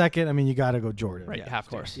 Second, I mean, you got to go Jordan. Right. Yeah, you have of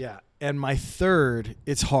course. to. Yeah. And my third,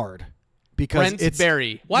 it's hard because Brent it's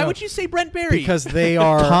Berry. Why no, would you say Brent Berry? because they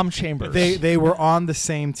are Tom Chambers. they were on the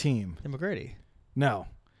same team. and McGrady. No.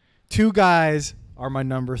 2 guys are my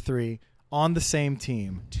number 3 on the same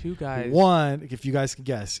team. 2 guys. One, if you guys can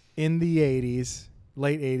guess, in the 80s,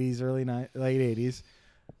 late 80s, late 80s,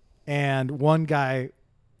 and one guy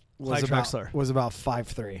Clyde Drexler. was about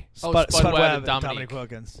 5'3". Oh, Spud Spud Webb Webb and and Dominique. Dominic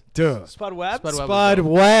Wilkins. Duh. Spud Webb? Spud Webb. Spud The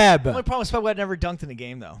only Webb. problem with Spud Webb never dunked in a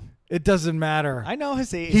game, though. It doesn't matter. I know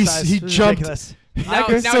his He size is jumped. ridiculous. Now,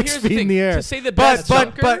 He's now 6 here's the feet in thing. the air. To say the best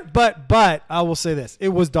dunker. But I will say this: it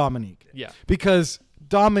was Dominique. Yeah. Because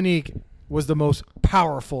Dominique was the most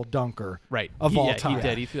powerful dunker Right. of all Yeah, time. he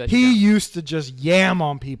did. He threw that He shit down. used to just yam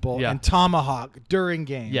on people Yeah. and tomahawk during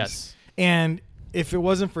games. Yes. And if it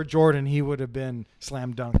wasn't for Jordan, he would have been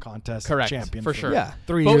slam dunk contest Correct, champion for sure. Yeah.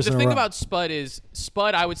 3 But years the in thing a row. about Spud is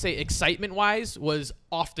Spud, I would say, excitement-wise, was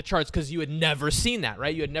off the charts because you had never seen that,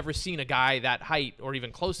 right? You had never seen a guy that height or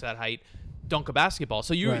even close to that height dunk a basketball.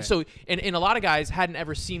 So Right. and a lot of guys hadn't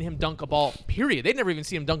ever seen him dunk a ball. Period. They'd never even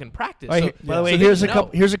seen him dunk in practice. By So, the way, so here's they a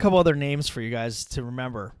didn't know. couple other names for you guys to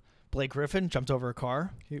remember. Blake Griffin jumped over a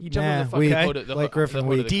car. He jumped over the fucking weak. hood of the- Blake Griffin, the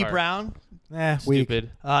hood of weak. the D car. Brown, Weak.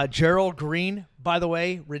 Stupid. Gerald Green. By the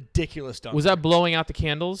way, ridiculous dunk. Was that blowing out the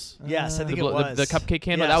candles? Yes, I think the, it was the cupcake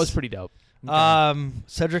candle? That Yes. was pretty dope.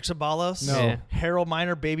 Cedric Sabalos. No. Yeah. Harold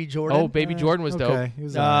Miner, Baby Jordan. Oh, Baby Jordan was dope. Okay. He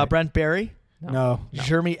was all right. Brent Berry. No.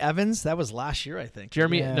 Jeremy Evans. That was last year, I think.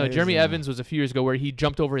 Jeremy Yeah, Jeremy he's, Evans was a few years ago where he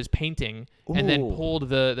jumped over his painting and then Ooh. pulled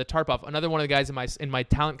the tarp off. Another one of the guys in my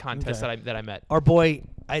talent contest Okay. that I met. Our boy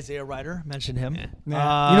Isaiah Ryder, mentioned him. Yeah.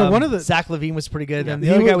 Nah. One of the Zach Levine was pretty good. Yeah. And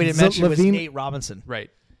the other He guy we was- didn't mention Levine- was Nate Robinson. Right.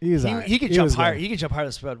 he was all He, right. he could jump was higher. good. He could jump higher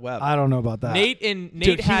than Spud Webb. I don't know about that. Nate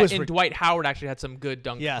Dude, he had was and Dwight Howard actually had some good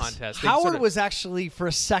dunk Yes. contests. They Howard sorta- was actually for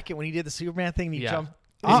a second when he did the Superman thing. He Yeah. jumped.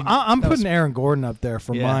 I'm That was- putting Aaron Gordon up there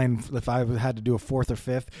for Yeah. mine if I had to do a 4th or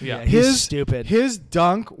 5th. Yeah. He's stupid. His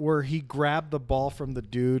dunk where he grabbed the ball from the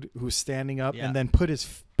dude who's standing up Yeah. and then put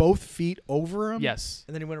his both feet over him. Yes.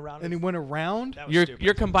 And then he went around. And he went around. That was You're stupid.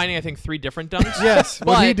 you're combining I think 3 different dunks. Yes,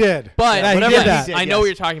 what he did. But Yeah, he whatever did that. I know Yes. what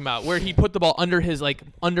you're talking about, where he put the ball under his legs,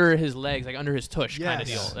 like under his tush kind of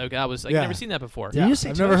Yes. deal. Like, that was I've Yeah. never seen that before. Did you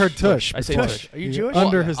say I've never heard tush. I say before. tush. Are you Jewish?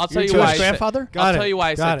 Under Well, his I'll tell you your why. I tush said- grandfather? Got I'll it. tell you why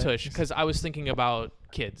I Got said it. tush because I was thinking about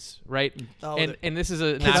kids, right? Oh, and this is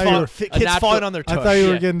a Kids, natural, fall- a kids natural- falling on their I tush. thought you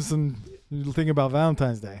were Yeah. getting some thinking about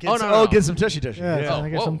Valentine's Day. Get Oh, some- no, no, no. get some tushy tushy. Yeah, Yeah. I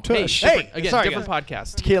get some Hey, tush. different- Hey, again, sorry, different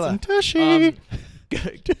podcast. Tequila. Some tushy.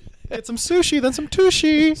 Get some sushi, then some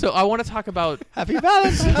tushy. So I want to talk about Happy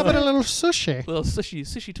Valentine's. How about a little sushi? little sushi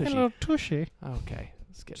A tushy. little tushy. Okay,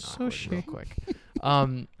 let's get awkward Sushi. real quick.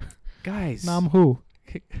 Guys, Nam who?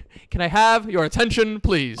 can I have your attention,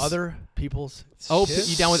 please? Other people's. Oh, shit.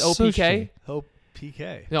 you down with Sushi. OPK? Hope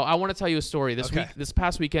PK. No, I want to tell you a story. Okay. This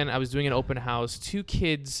past weekend, I was doing an open house. 2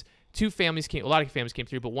 families came. A lot of families came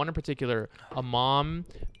through, but one in particular, a mom,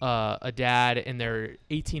 a dad, and their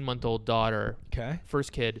 18-month-old daughter. Okay.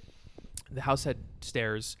 First kid. The house had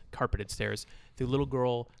stairs, carpeted stairs. The little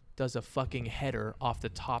girl does a fucking header off the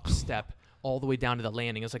top step all the way down to the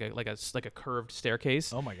landing. It's like a curved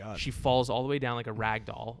staircase. Oh my God. She falls all the way down like a rag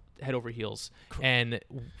doll, head over heels, and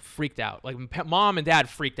freaked out. Like mom and dad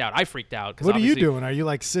freaked out. I freaked out. 'Cause What are you obviously- doing? Are you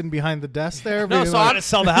like sitting behind the desk there? No, being so like, Trying to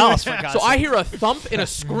sell the house. For God's So I sake. hear a thump and a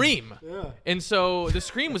scream. Yeah. And so the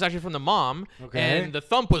scream was actually from the mom, Okay. and the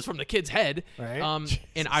thump was from the kid's head. Right.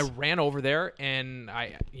 And I ran over there, and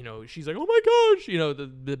she's like, "Oh my gosh!"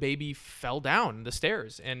 The baby fell down the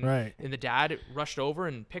stairs, and Right. and the dad rushed over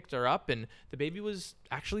and picked her up, and the baby was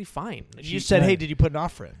actually fine. You said, "Hey, did you put an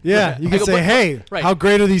offer in?" Yeah, you I can go, say, but- "Hey, right. how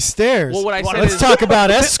great are these stairs?" Well, what I said Let's is, talk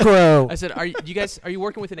about escrow. I said, "Are you guys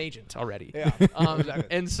working with an agent already?" Yeah. Exactly.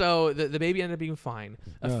 And so the baby ended up being fine.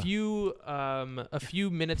 Yeah. A few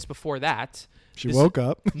minutes before that, She this- woke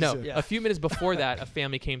up. No, Yeah. a few minutes before that, a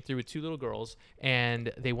family came through with 2 little girls,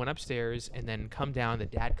 and they went upstairs and then come down. The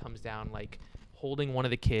dad comes down, like, holding one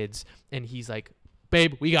of the kids, and he's like,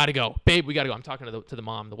 babe, we gotta go. Babe, we gotta go. I'm talking to the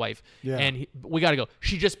mom, the wife, and we gotta go.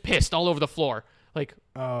 She just pissed all over the floor. Like,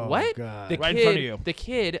 what? God. The Right kid, in front of you. The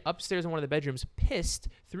kid upstairs in one of the bedrooms pissed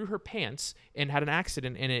through her pants and had an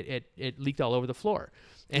accident, and it leaked all over the floor.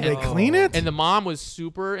 And Did they clean it? And the mom was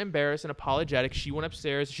super embarrassed and apologetic. She went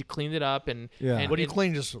upstairs, she cleaned it up, and Yeah. What do you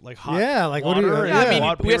clean? Just like hot like what do you? water? yeah, I mean,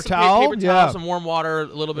 Hot we had paper some towel? paper towel, Yeah. some warm water, a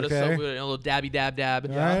little bit of Okay. soap, a little dabby dab,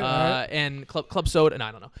 Right. and club soda. And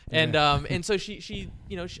I don't know. And and so she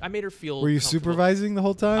I made her feel. Were you comfortable. supervising the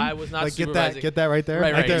whole time? I was not like supervising. Get that right there.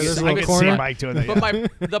 Right, right. there. You There's see- a I little could see corner. Mike doing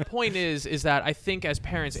that. But the point is that I think as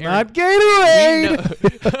parents, Aaron, Not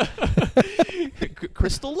Gatorade.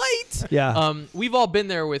 Crystal Light. Yeah. We've all been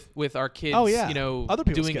there with our kids. Oh, yeah. Other Other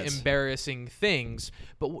people's doing kids. embarrassing things.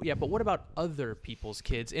 But what about other people's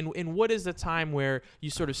kids? And what is the time where you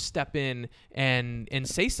sort of step in and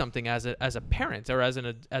say something as a parent or as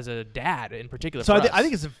a dad in particular? So for I us?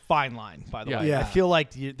 think it's a fine line, by the Yeah. way. Yeah. I feel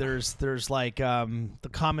like there's like the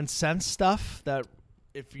common sense stuff that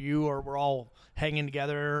if we're all hanging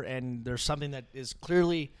together and there's something that is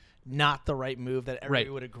clearly not the right move that everybody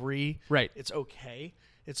Right. would agree, Right. it's okay.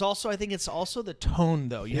 I think it's also the tone,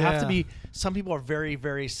 though. You have to Yeah. be. Some people are very,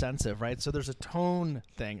 very sensitive, right? So there's a tone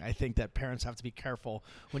thing. I think that parents have to be careful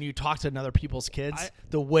when you talk to another people's kids.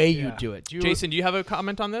 The way you Yeah. do it. Jason, do you have a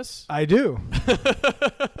comment on this? I do.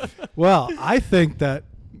 Well, I think that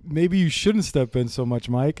maybe you shouldn't step in so much,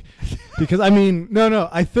 Mike, because no.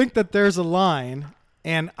 I think that there's a line,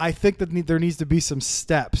 and I think that there needs to be some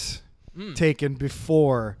steps taken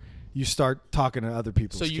before you start talking to other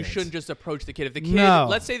people's So you kids. shouldn't just approach the kid. If the kid, No.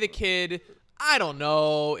 let's say the kid, I don't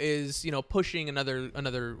know, is pushing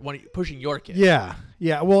another one, pushing your kid. Yeah.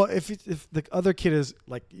 Well, if the other kid is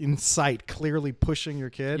like in sight, clearly pushing your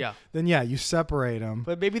kid, Yeah. then you separate them.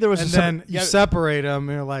 But maybe there was And some- then you separate them,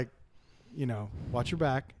 and you're like, watch your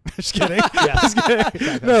back. Just kidding. Yeah. Just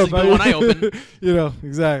kidding. So you go one eye open. Exactly.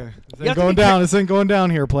 This have ain't to going be down. This ain't going down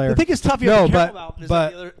here, player. The thing is tough. You No, have to be but- careful about is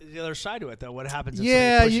but- the other side to it, though. What happens? If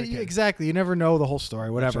Yeah, somebody pushes your kid? exactly. You never know the whole story,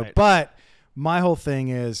 whatever. right. But my whole thing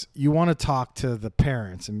is you want to talk to the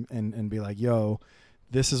parents and be like, yo,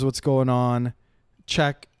 this is what's going on.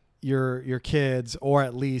 Check your kids, or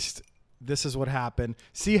at least this is what happened.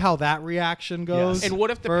 See how that reaction goes. And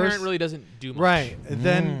what if the first. parent really doesn't do much? Right.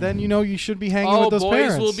 Then you should be hanging Oh, with those boys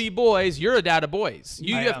parents. will be boys. You're a dad of boys.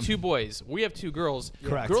 You I have am. 2 boys. We have 2 girls.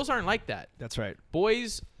 Correct. Girls aren't like that. That's right.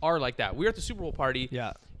 Boys are like that. We were at the Super Bowl party.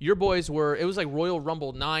 Yeah. Your boys were. It was like Royal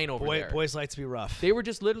Rumble 9 over there. Boys like to be rough. They were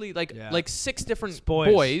just literally like Yeah. 6 different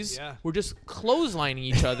boys. boys Yeah. were just clotheslining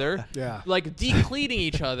each other. Yeah. Like decleating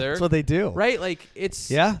each other. That's what they do. Right? Like it's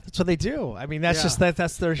Yeah, that's what they do. I mean, that's Yeah. just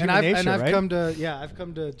that's their human and nature, I've right?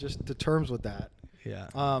 come to just to terms with that. yeah.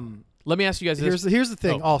 Let me ask you guys this. Here's the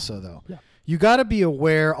thing. Oh. Also, though, Yeah. you got to be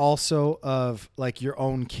aware also of like your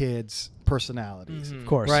own kids' personalities, Of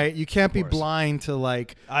course. right? You can't be course. blind to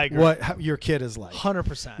like I agree. what your kid is like.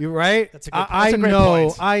 100%. You right? That's a good- I that's a great know.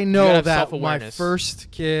 point. I You know gotta have that my self-awareness.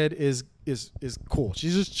 first kid is cool.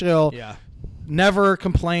 She's just chill. Yeah. Never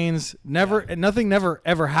complains. Nothing never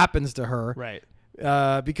ever happens to her. Right.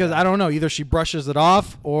 Because I don't know. Either she brushes it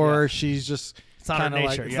off or Yeah. she's just It's not her kinda like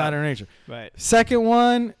nature, it's yeah. not her nature. Right. Second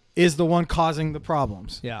one is the one causing the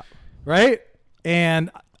problems. Yeah. Right? And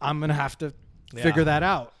I'm going to have to Yeah. figure that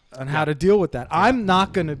out on how to deal with that. I'm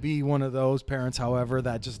not going to be one of those parents, however,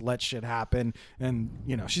 that just let shit happen. And,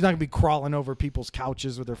 she's not going to be crawling over people's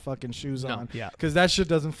couches with her fucking shoes No. on. Yeah. Because that shit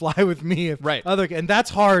doesn't fly with me. Right. And that's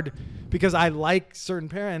hard because I like certain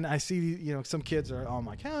parents. I see, some kids are on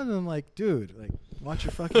my couch and I'm like, dude, like, watch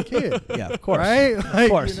your fucking kid. Yeah, of course. Right? Like, Of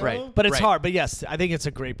course. Right. But it's Right. hard. But yes, I think it's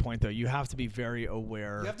a great point, though. You have to be very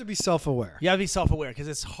aware. You have to be self-aware. You have to be self-aware because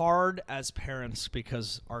it's hard as parents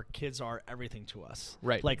because our kids are everything to us.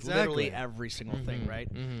 Right. Like Exactly. literally every single thing, right?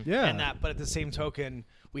 Yeah. And but at the same token,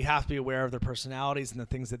 we have to be aware of their personalities and the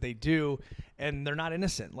things that they do, and they're not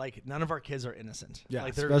innocent. Like none of our kids are innocent. Yeah,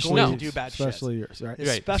 like they're especially, going to do bad especially shit. yours, right? Right,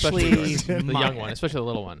 Especially yours. the mine. young one, especially the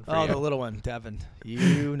little one. for Oh, you. the little one, Devin.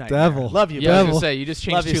 You nightmare. Devil. Love you, Yeah, I was Devil. gonna say you just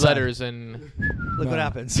Love changed you, 2 son. letters and Look No. what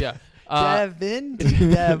happens. yeah. Devin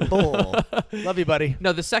to Devil. Love you, buddy.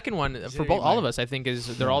 No, the second one for it both all mine? of us, I think,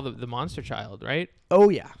 is they're all the monster child, right? Oh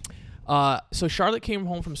yeah. So Charlotte came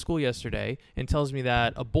home from school yesterday and tells me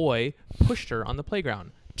that a boy pushed her on the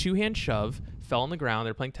playground. 2-hand shove, fell on the ground.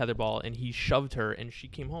 They're playing tetherball, and he shoved her, and she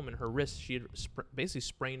came home, and her wrist, she had basically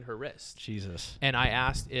sprained her wrist. Jesus. And I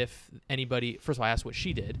asked if anybody, first of all, I asked what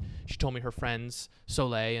she did. She told me her friends,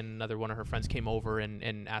 Soleil and another one of her friends came over and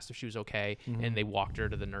asked if she was okay, and they walked her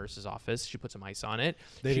to the nurse's office. She put some ice on it.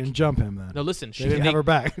 They She didn't jump him then. No, listen. They didn't have her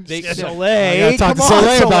back. They, I Soleil. gotta talk to Come on,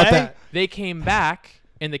 Soleil about Soleil. that. they came back,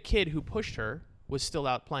 and the kid who pushed her was still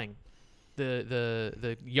out playing.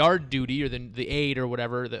 The yard duty or the aide or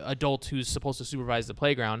whatever, the adult who's supposed to supervise the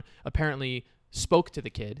playground, apparently spoke to the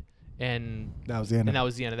kid, and that was the end. And that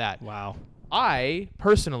was the end of that. Wow. I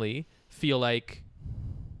personally feel like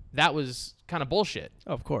that was kind of bullshit.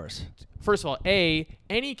 Of course. First of all,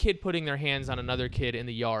 any kid putting their hands on another kid in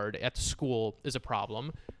the yard at the school is a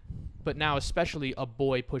problem, but now especially a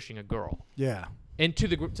boy pushing a girl. Yeah. And to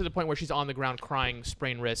the point where she's on the ground crying,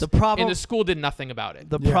 sprained wrist. The problem, and the school did nothing about it.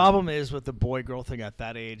 The problem is with the boy-girl thing at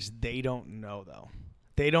that age, they don't know, though.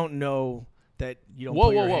 They don't know that you don't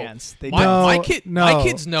put your hands. They my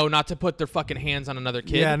kids know not to put their fucking hands on another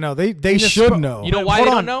kid. Yeah, no, they should know. You know why they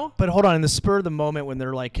don't know? But hold on, in the spur of the moment when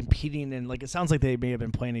they're like competing and like it sounds like they may have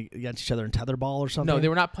been playing against each other in tetherball or something. No, they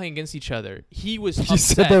were not playing against each other. He was You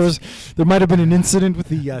upset. said there might have been an incident with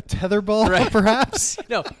the tetherball, Right. perhaps.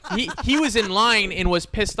 No, he was in line and was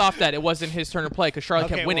pissed off that it wasn't his turn to play because Charlotte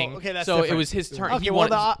kept winning. Well, okay, that's so different. it was his turn. Okay, He well,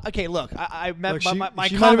 wanted. okay, look, I meant Look, my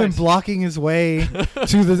she might have been comments. blocking his way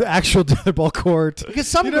to the actual tetherball court. Because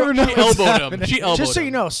some You never girls, know She what's elbowed him. happening. She elbowed just so him.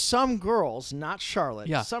 you know, some girls, not Charlotte,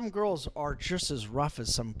 Yeah. some girls are just as rough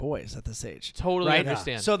as some boys at this age. Totally right?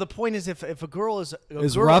 understand. So the point is, if a girl is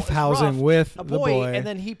roughhousing with a the boy, boy. and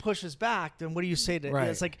then he pushes back, then what do you say to? Right.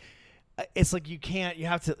 It's like you can't. You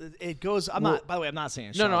have to. It goes. I'm not. By the way, I'm not saying.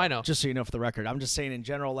 No, Charlotte, I know. Just so you know, for the record, I'm just saying in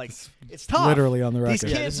general. Like it's tough. Literally on the record. These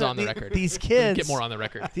kids, Yeah, this is on the record. These kids Get more on the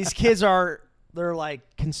record. These kids are. They're like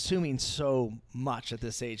consuming so much at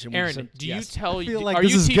this age. And Aaron, do you tell? I feel are like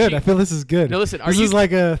this you is teaching, good. I feel this is good. No, listen, are this you- is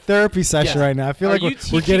like a therapy session Yeah. right now. I feel Are like you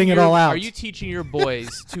we're getting it teaching all out. Are you teaching your boys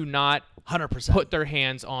to not 100%. put their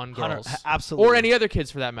hands on girls? Absolutely. Or any other kids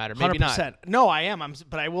for that matter. Maybe 100%. not. No, I am.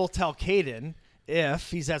 But I will tell Caden if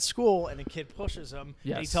he's at school and a kid pushes him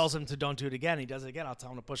and he Yes. tells him to don't do it again, he does it again, I'll tell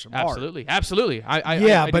him to push him Absolutely. Absolutely.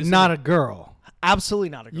 I but not a girl. hard. Absolutely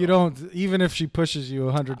not a girl. You don't, even if she pushes you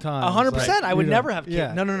 100 times. 100%. like, I would you never don't- have kids.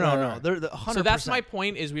 Yeah. No. Right. They're the 100%. So that's my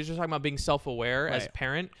point. Is we were just talking about being self-aware as a Right.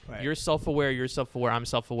 parent. Right. You're self-aware. You're self-aware. I'm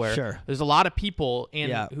self-aware. Sure. There's a lot of people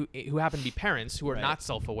Yeah. who happen to be parents who are Right. not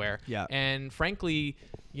self-aware. Yeah. And frankly,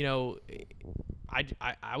 you know,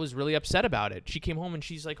 I was really upset about it. She came home and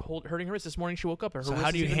she's like hurting her wrist. This morning she woke up and her So wrist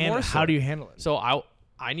how do is you even handle? more How sore. do you handle it? So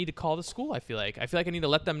I need to call the school. I feel like I need to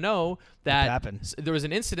let them know that happened? there was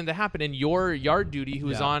an incident that happened in your yard duty who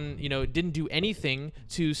was Yeah. on, didn't do anything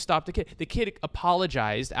to stop the kid. The kid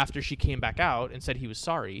apologized after she came back out and said he was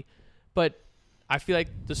sorry, but I feel like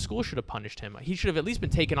the school should have punished him. He should have at least been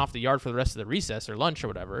taken off the yard for the rest of the recess or lunch or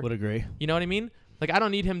whatever. Would agree. You know what I mean? Like, I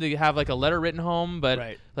don't need him to have like a letter written home, but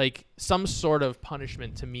Right. like some sort of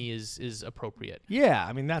punishment to me is appropriate. Yeah,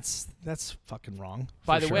 I mean that's fucking wrong.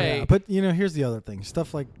 By for the sure. way- Yeah, but here's the other thing.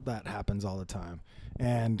 Stuff like that happens all the time,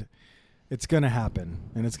 and it's gonna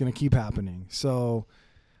happen, and it's gonna keep happening. So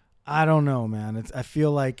I don't know, man. I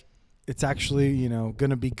feel like it's actually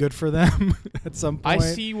gonna be good for them at some I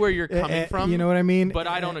point. see where you're coming from. You know what I mean? but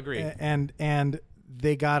I don't agree. And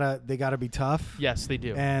they gotta be tough. Yes, they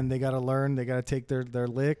do. And they gotta learn. They gotta take their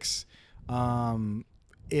licks.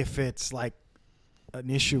 If it's like an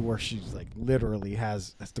issue where she's like literally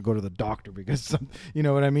has to go to the doctor because you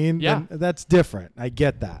know what I mean? Yeah. Then that's different. I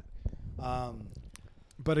get that.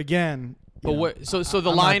 But again. But what? So the I'm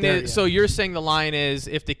not line there is. yet. So you're saying the line is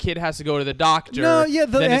if the kid has to go to the doctor, No, yeah,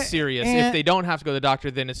 then it's serious. If and- they don't have to go to the doctor,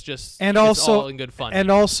 then it's just And it's also all in good fun. And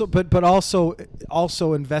also, but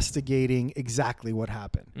also investigating exactly what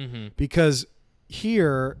happened mm-hmm. because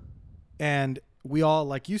here, and we all,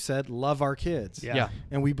 like you said, love our kids. Yeah. Yeah.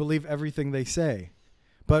 And we believe everything they say,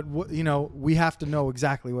 but we have to know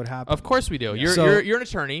exactly what happened. Of course we do. You're So- you're an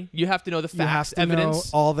attorney. You have to know the You have facts, to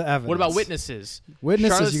evidence. know all the evidence. What about witnesses?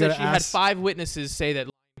 Witnesses, Charlotte you said gotta she had ask- 5 witnesses say that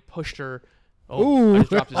pushed her. Oh, Ooh. I just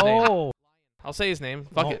dropped his name. Oh, I'll say his name.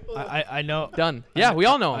 Fuck it. I know. Done. Yeah, we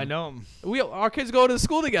all know him. I know him. Our kids go to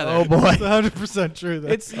school together. Oh boy. It's 100% true. Though.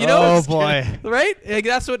 It's Oh it's, boy. right? Like,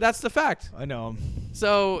 that's the fact. I know him.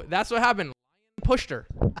 So that's what happened. Pushed her,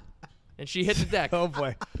 and she hit the deck. Oh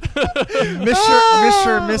boy. Mr.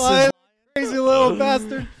 Mr. Mrs. Crazy little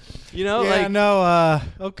bastard. You know, Yeah, like no.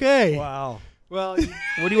 Okay. Wow. Well,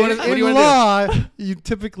 what do you want to? What do you in want to law, you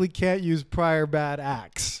typically can't use prior bad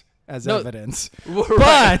acts as No. evidence. do?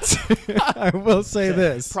 Right. But I will say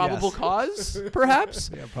this. Probable Yes. cause, perhaps.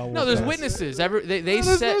 Yeah, probably. No, there's yes. witnesses. They No,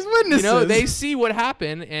 said, there's witnesses. they see what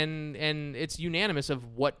happened, and it's unanimous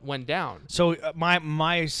of what went down. So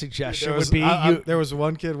my suggestion There was, would be there was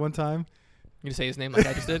one kid one time. You gonna say his name like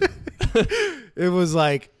I just did? It was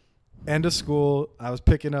like end of school. I was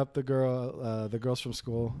picking up the girls from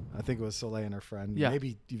school. I think it was Soleil and her friend. Yeah.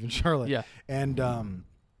 Maybe even Charlotte. Yeah. And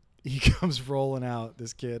he comes rolling out,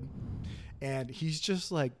 this kid, and he's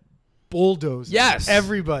just like bulldozing. Yes.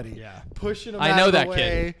 Everybody. Yeah. Pushing them I out know of the that kid.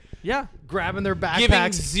 way, Yeah. grabbing their backpacks.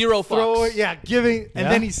 Giving zero fucks. Giving. And Yeah.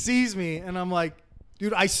 then he sees me, and I'm like,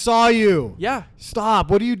 dude, I saw you. Yeah. Stop.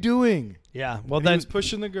 What are you doing? Yeah. Well, And he then was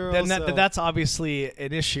pushing the girl. then so- that's obviously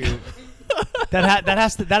an issue. that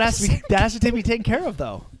has to be taken care of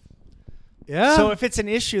though. yeah. So if it's an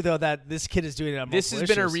issue though that this kid is doing it on This multiple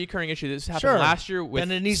has been a issues, recurring issue. This happened Sure. last year with,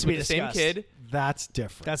 Then it needs to be with the same discussed. kid. that's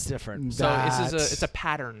different. that's different. So it's a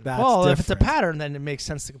pattern. That's well, different. if it's a pattern, then it makes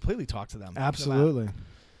sense to completely talk to them. Absolutely.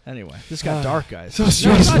 Anyway, this got dark, guys. So No, it's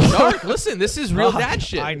stressful. not dark. Listen, this is real Fuck. dad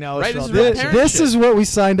shit. I know, right? it's This is real real dad parent This shit. is what we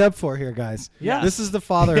signed up for here, guys. Yes. This is the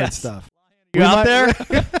fatherhood Yes. stuff. You We out might-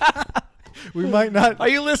 there? We might not. Are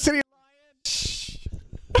you listening?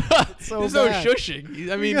 so There's no bad. shushing.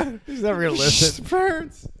 I mean, He's never gonna listen.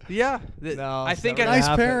 Parents. yeah. No, I it's think never I, Nice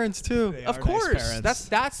happen. parents too. They of are nice course. parents.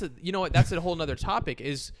 That's you know what? That's a whole nother topic.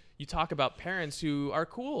 Is you talk about parents who are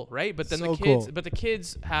cool, right? But then So the kids, cool. but the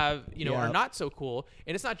kids have Yeah. are not so cool,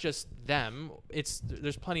 and it's not just them. It's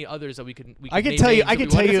there's plenty of others that we can. I can name tell you. names I if can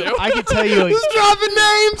we tell wanted you. to. I can tell you. Dropping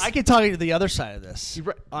names. I can tell you the other side of this. You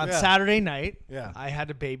re- On Yeah. Saturday night, Yeah. I had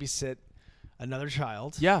to babysit another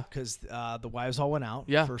child. Yeah. Because the wives all went out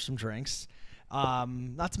Yeah. for some drinks.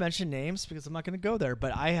 Not to mention names because I'm not going to go there.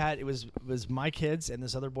 But it was my kids and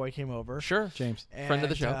this other boy came over. Sure. James. Friend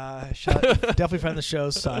of the And, show. definitely friend of the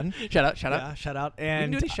show's son. Shout out. Shout Yeah, out. shout out. can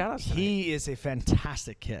And do any shout-outs he is a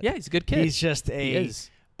fantastic kid. Yeah, he's a good kid. He's just He is.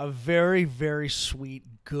 a very, very sweet,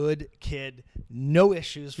 good kid. No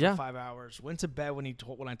issues for Yeah. 5 hours. Went to bed when I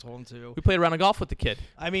told him to. We played a round of golf with the kid.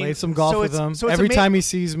 I mean, Played some golf so with it's- him. So it's Every ama- time he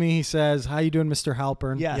sees me, he says, "How you doing, Mr.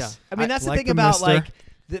 Halpern?" Yes. Yeah. I mean, I that's the like thing the about mister. like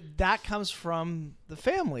that comes from the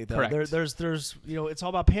family though. Correct. There's it's all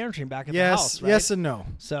about parenting back at the house, right? Yes and no.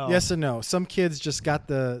 So Yes and no. Some kids just got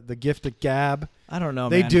the gift of gab. I don't know.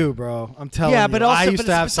 They man. do, bro. I'm telling Yeah, you. but also- I used but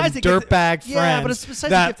to have it's some besides the gift- dirtbag Yeah, friends but it's besides the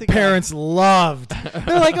that gift of gab. parents loved.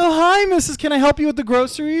 They're like, "Oh, hi, Mrs. Can I help you with the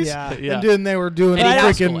groceries?" Yeah. Yeah. And then they were doing Eddie the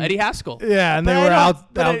Haskell. freaking Eddie Haskell. yeah, and But they I were don't-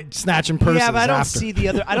 out but I- snatching purses. Yeah, but I don't after. see the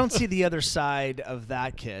other. I don't see the other side of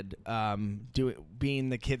that kid being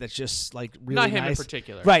the kid that's just like really Not him in nice.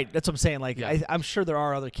 particular. Right. That's what I'm saying. Like Yeah. I'm sure there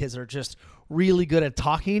are other kids that are just really good at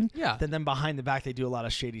talking. Yeah. Then behind the back they do a lot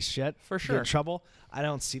of shady shit. For get sure. in trouble. I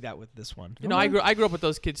don't see that with this one. You know, I grew up with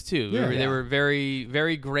those kids too. Yeah. They were very,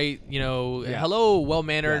 very great. You know, Yeah. hello, well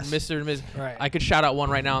mannered, Yes. Mr. and Ms. Right. I could shout out one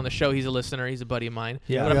right now on the show. He's a listener. He's a buddy of mine.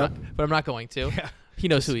 Yeah. But, Yeah. I'm not going to. Yeah. He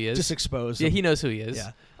knows who he is. Just expose. yeah, them. he knows who he is.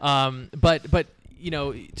 Yeah. But you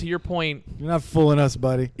know, to your point, You're not fooling us,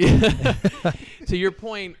 buddy. to your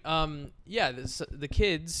point, the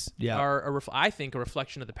kids Yeah. are I think a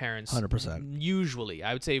reflection of the parents. 100%. Usually,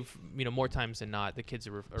 I would say more times than not, the kids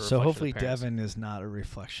are. A reflection So of hopefully the parents. Devin is not a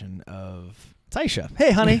reflection of Taisha.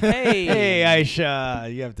 Hey, honey. Hey. Hey,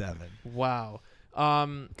 Aisha. You have Devin. Wow.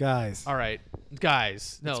 Guys, All right,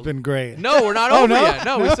 guys. No, it's been great. no, we're not Oh, over no? yet.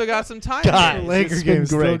 No, we still got some time. God, here. The Laker It's been game's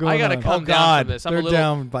still great. going I gotta on. calm Oh, down God. from this. I'm They're a little.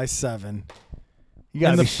 down by 7 You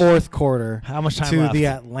gotta in the be fourth quarter How much time to left? the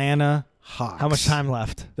Atlanta Hawks. How much time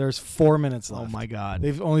left? There's 4 minutes Oh left. my God.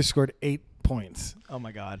 They've only scored 8 points. Oh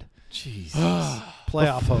my God. Jesus.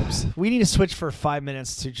 Playoff hopes. We need to switch for 5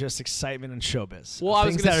 minutes to just excitement and showbiz. Well, I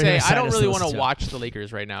was Things gonna that are say I excite don't us really listen want to watch the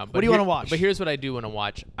Lakers right now. But What do you wanna watch? But here's what I do want to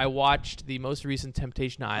watch. I watched the most recent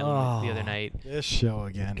Temptation Island the other night. This show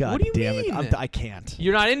again. God What do you damn mean? it. I can't.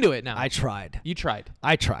 You're not into it now. I tried. You tried,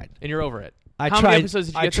 I tried. and you're over it. I How tried. many episodes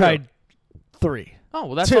did you I get tried 3. through? Oh,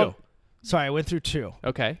 well, that's 2. all. Sorry, I went through 2.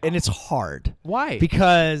 Okay. And it's hard. Why?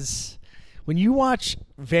 Because when you watch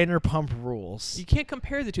Vanderpump Rules, You can't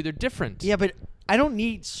compare the two. They're different. yeah, but I don't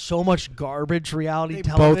need so much garbage reality They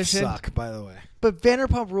television. both suck, by the way. But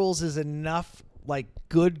Vanderpump Rules is enough like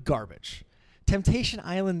good garbage. Temptation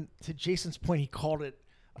Island, to Jason's point, he called it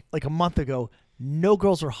like a month ago. No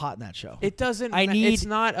girls are hot in that show. It doesn't. I need- It's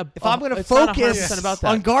not a. if I'm going to it's not focus 100% about that.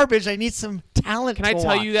 on garbage, I need some talent. Can I to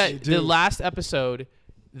tell watch. you that You the do. last episode,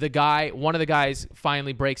 one of the guys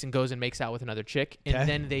finally breaks and goes and makes out with another chick, and Okay.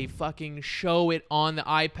 then they fucking show it on the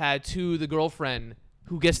iPad to the girlfriend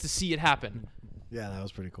who gets to see it happen. Yeah, that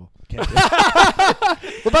was pretty cool. Can't do it.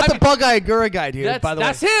 What about the Bug-Eye Gura guy, dude? That's, by the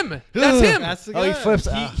that's way, him. That's him. That's the Oh, he guy. flips.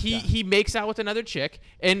 He makes out with another chick,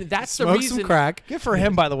 and that's the Smoke reason. some crack. Good for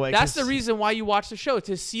him, by the way. That's 'cause the reason why you watch the show,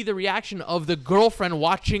 to see the reaction of the girlfriend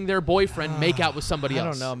watching their boyfriend make out with somebody I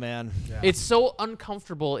else. don't know, man. It's so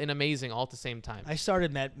uncomfortable and amazing all at the same time. I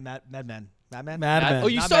started Mad Men. Mad Men. Mad Men. Oh,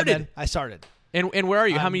 you Not started. Mad Men. I started. And where are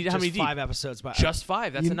you? How many Just deep? 5 episodes. But Just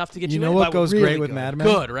 5. That's enough to get you know in. what But goes really great with good. Mad Men?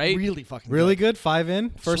 Good, right? really fucking Really good. good. 5 in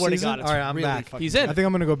first Swear to season. God, it's All right, I'm really back. fucking He's good. in. I think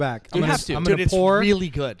I'm gonna go back. You have to. I'm Dude, gonna it's pour. really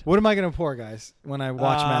good. What am I gonna pour, guys? When I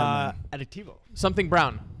watch Mad Men? Addictivo. Something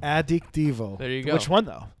brown. Addictivo. There you go. Which one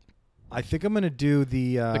though? I think I'm gonna do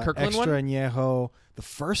the Kirkland extra one? añejo, the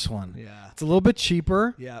first one. Yeah. It's a little bit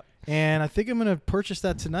cheaper, Yeah. and I think I'm gonna purchase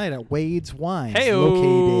that tonight at Wade's Wines, Hey-o,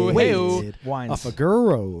 located hey-o. Wines. off of Gurr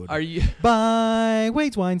Road. Are you? By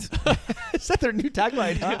Wade's Wines. Is that their new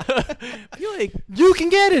tagline? Huh? I feel like You can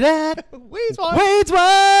get it at Wade's Wines. Wade's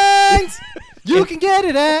Wines. You can get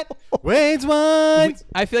it at Wade's Wines.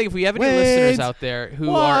 I feel like if we have any Wait. listeners out there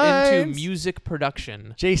who are into Wines. music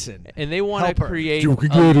production Jason. and they want to Helper. create You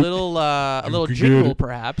can a get it. little can get jingle, it.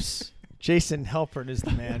 perhaps. Jason Halpern is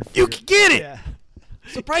the man. You can get it. Yeah.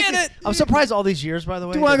 Surprised Get it. I'm surprised all these years, by the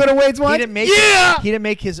way. Do you want to go to Wade's He Wines? didn't make Yeah. He didn't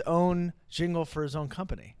make his own jingle for his own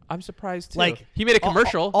company. I'm surprised too. Like, he made a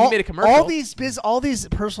commercial. All, he made a commercial. All these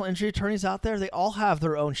personal injury attorneys out there, they all have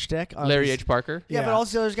their own shtick. on Larry these- H. Parker. Yeah, Yeah. but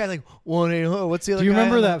also the other guys like 1-800. What's the other? Do you guy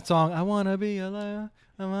remember on that song? I wanna be a lover.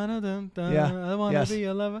 I wanna Yeah. I wanna Yes. be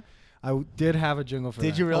a lover. I did have a jingle for that.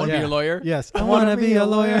 Did you I really? want to be Yeah. your lawyer. Yes. I wanna be a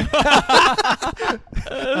lawyer.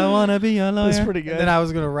 I wanna be a lawyer. That's pretty good. And then I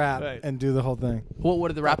was gonna rap Right. and do the whole thing. What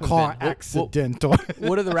did the rap Car have been? accident.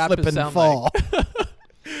 What do the rappers Slip and sound fall. like?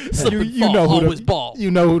 Slip and you fall, know who always to ball. You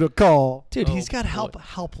know who to call. Dude, Oh, he's got boy.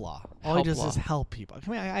 help law. All Help he does law. is help people. I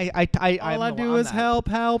mean, All I I'm do on is that.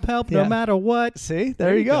 help, no Yeah. matter what. See, There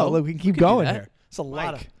there you you go. go. Look, we can We keep can do going that. here. It's a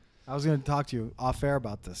lot of. Mike, I was gonna talk to you off air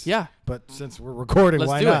about this. Yeah, But since we're recording, Let's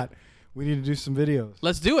why do it. not? We need to do some videos.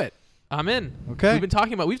 let's do it. I'm in. Okay. We've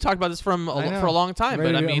talked about this I know. for a long time, I'm but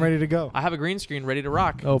ready I to- mean, I'm ready to go. I have a green screen ready to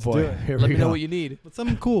rock. Oh do boy, it. here Let we me know go. what you need. But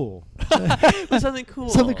something cool. Something cool.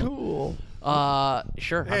 Something cool.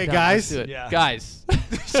 Sure. Hey, I'm down. guys. Let's do it. Yeah. Guys.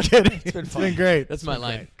 Just kidding. It's been It's fun. been great. That's my been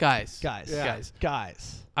line. great. Guys. Guys, Yeah.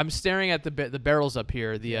 guys. I'm staring at the barrels up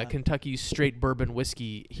here, the Yeah. Kentucky Straight Bourbon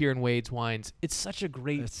Whiskey here in Wade's Wines. It's such a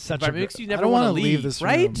great It's such a environment. great- Makes you I never don't want to wanna leave this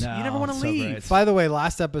right? room. No, You never want to it's so leave. great. By the way,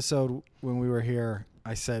 last episode when we were here,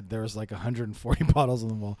 I said there was like 140 bottles on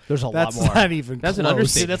the wall. There's a That's lot more. not even That's an close.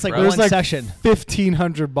 understatement. Dude, that's like bro. There's one like session.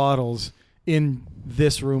 1,500 bottles in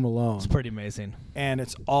this room alone, It's pretty amazing. and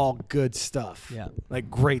it's all good stuff. Yeah, Like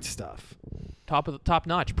great stuff. Top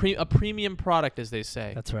notch. A premium product, as they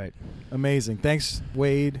say. that's right. Amazing. Thanks,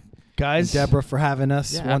 Wade and Guys, Deborah, for having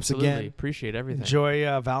us Yeah, once absolutely. again. Appreciate everything.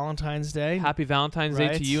 enjoy Valentine's Day. Happy Valentine's Day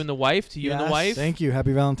to Right. you and the wife. To you and the Yes. wife. Thank you.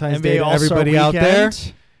 Happy Valentine's NBA Day to All-Star everybody out there.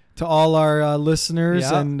 Weekend. To all our listeners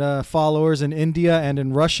Yeah. and followers in India and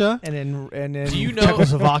in Russia. And in Do you know-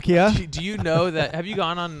 Czechoslovakia. Do you know that? Have you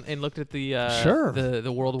gone on and looked at the Sure.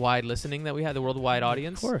 the worldwide listening that we had, the worldwide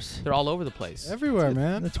audience? Of course. They're all over the place. Everywhere,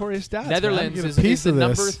 man. Notorious Dads. Netherlands Get a is piece the of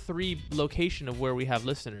number this. 3 location of where we have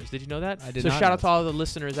listeners. Did you know that? I did so not shout know out to all the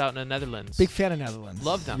listeners out in the Netherlands. Big fan of Netherlands.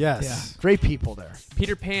 Love them. Yes. Yeah. Great people there.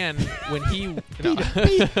 Peter Pan when he no,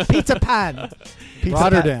 Pizza Pan. Pizza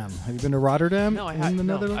Rotterdam. Have you been to Rotterdam no, I in have the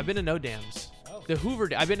no. Netherlands? I've been to no dams. The Hoover.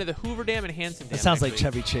 I've been to the Hoover Dam and Hanson Dam. That sounds like actually.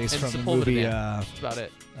 Chevy Chase And from the Sepulveda movie. Dam. That's about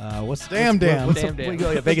it. What's Damn Dam. What's Damn the, Dam.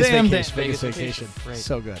 yeah, Vegas Damn Vacation. Dam. Vegas Vegas Vacation. Vacation. Right.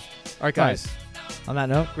 So good. All right, guys. On that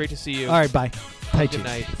note, Great to see you. All right, bye. Tai Good Chi.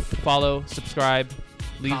 night. Follow, subscribe,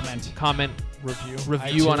 leave Comment.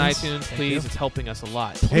 review on iTunes, Thank please. you. It's helping us a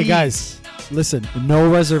lot. Hey, guys, listen, no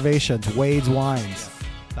reservations. Wade's Wines.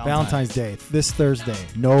 Valentine's Day, this Thursday.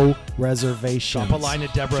 No reservations. Drop a line to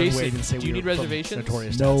Deborah and Jason, Wade and say do you we need were from reservations?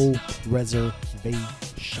 Notorious No Dads.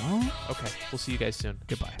 reservation. Okay. We'll see you guys soon.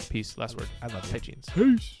 Goodbye. Peace. Last word. I love you. Tight jeans.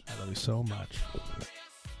 Peace. I love you so much.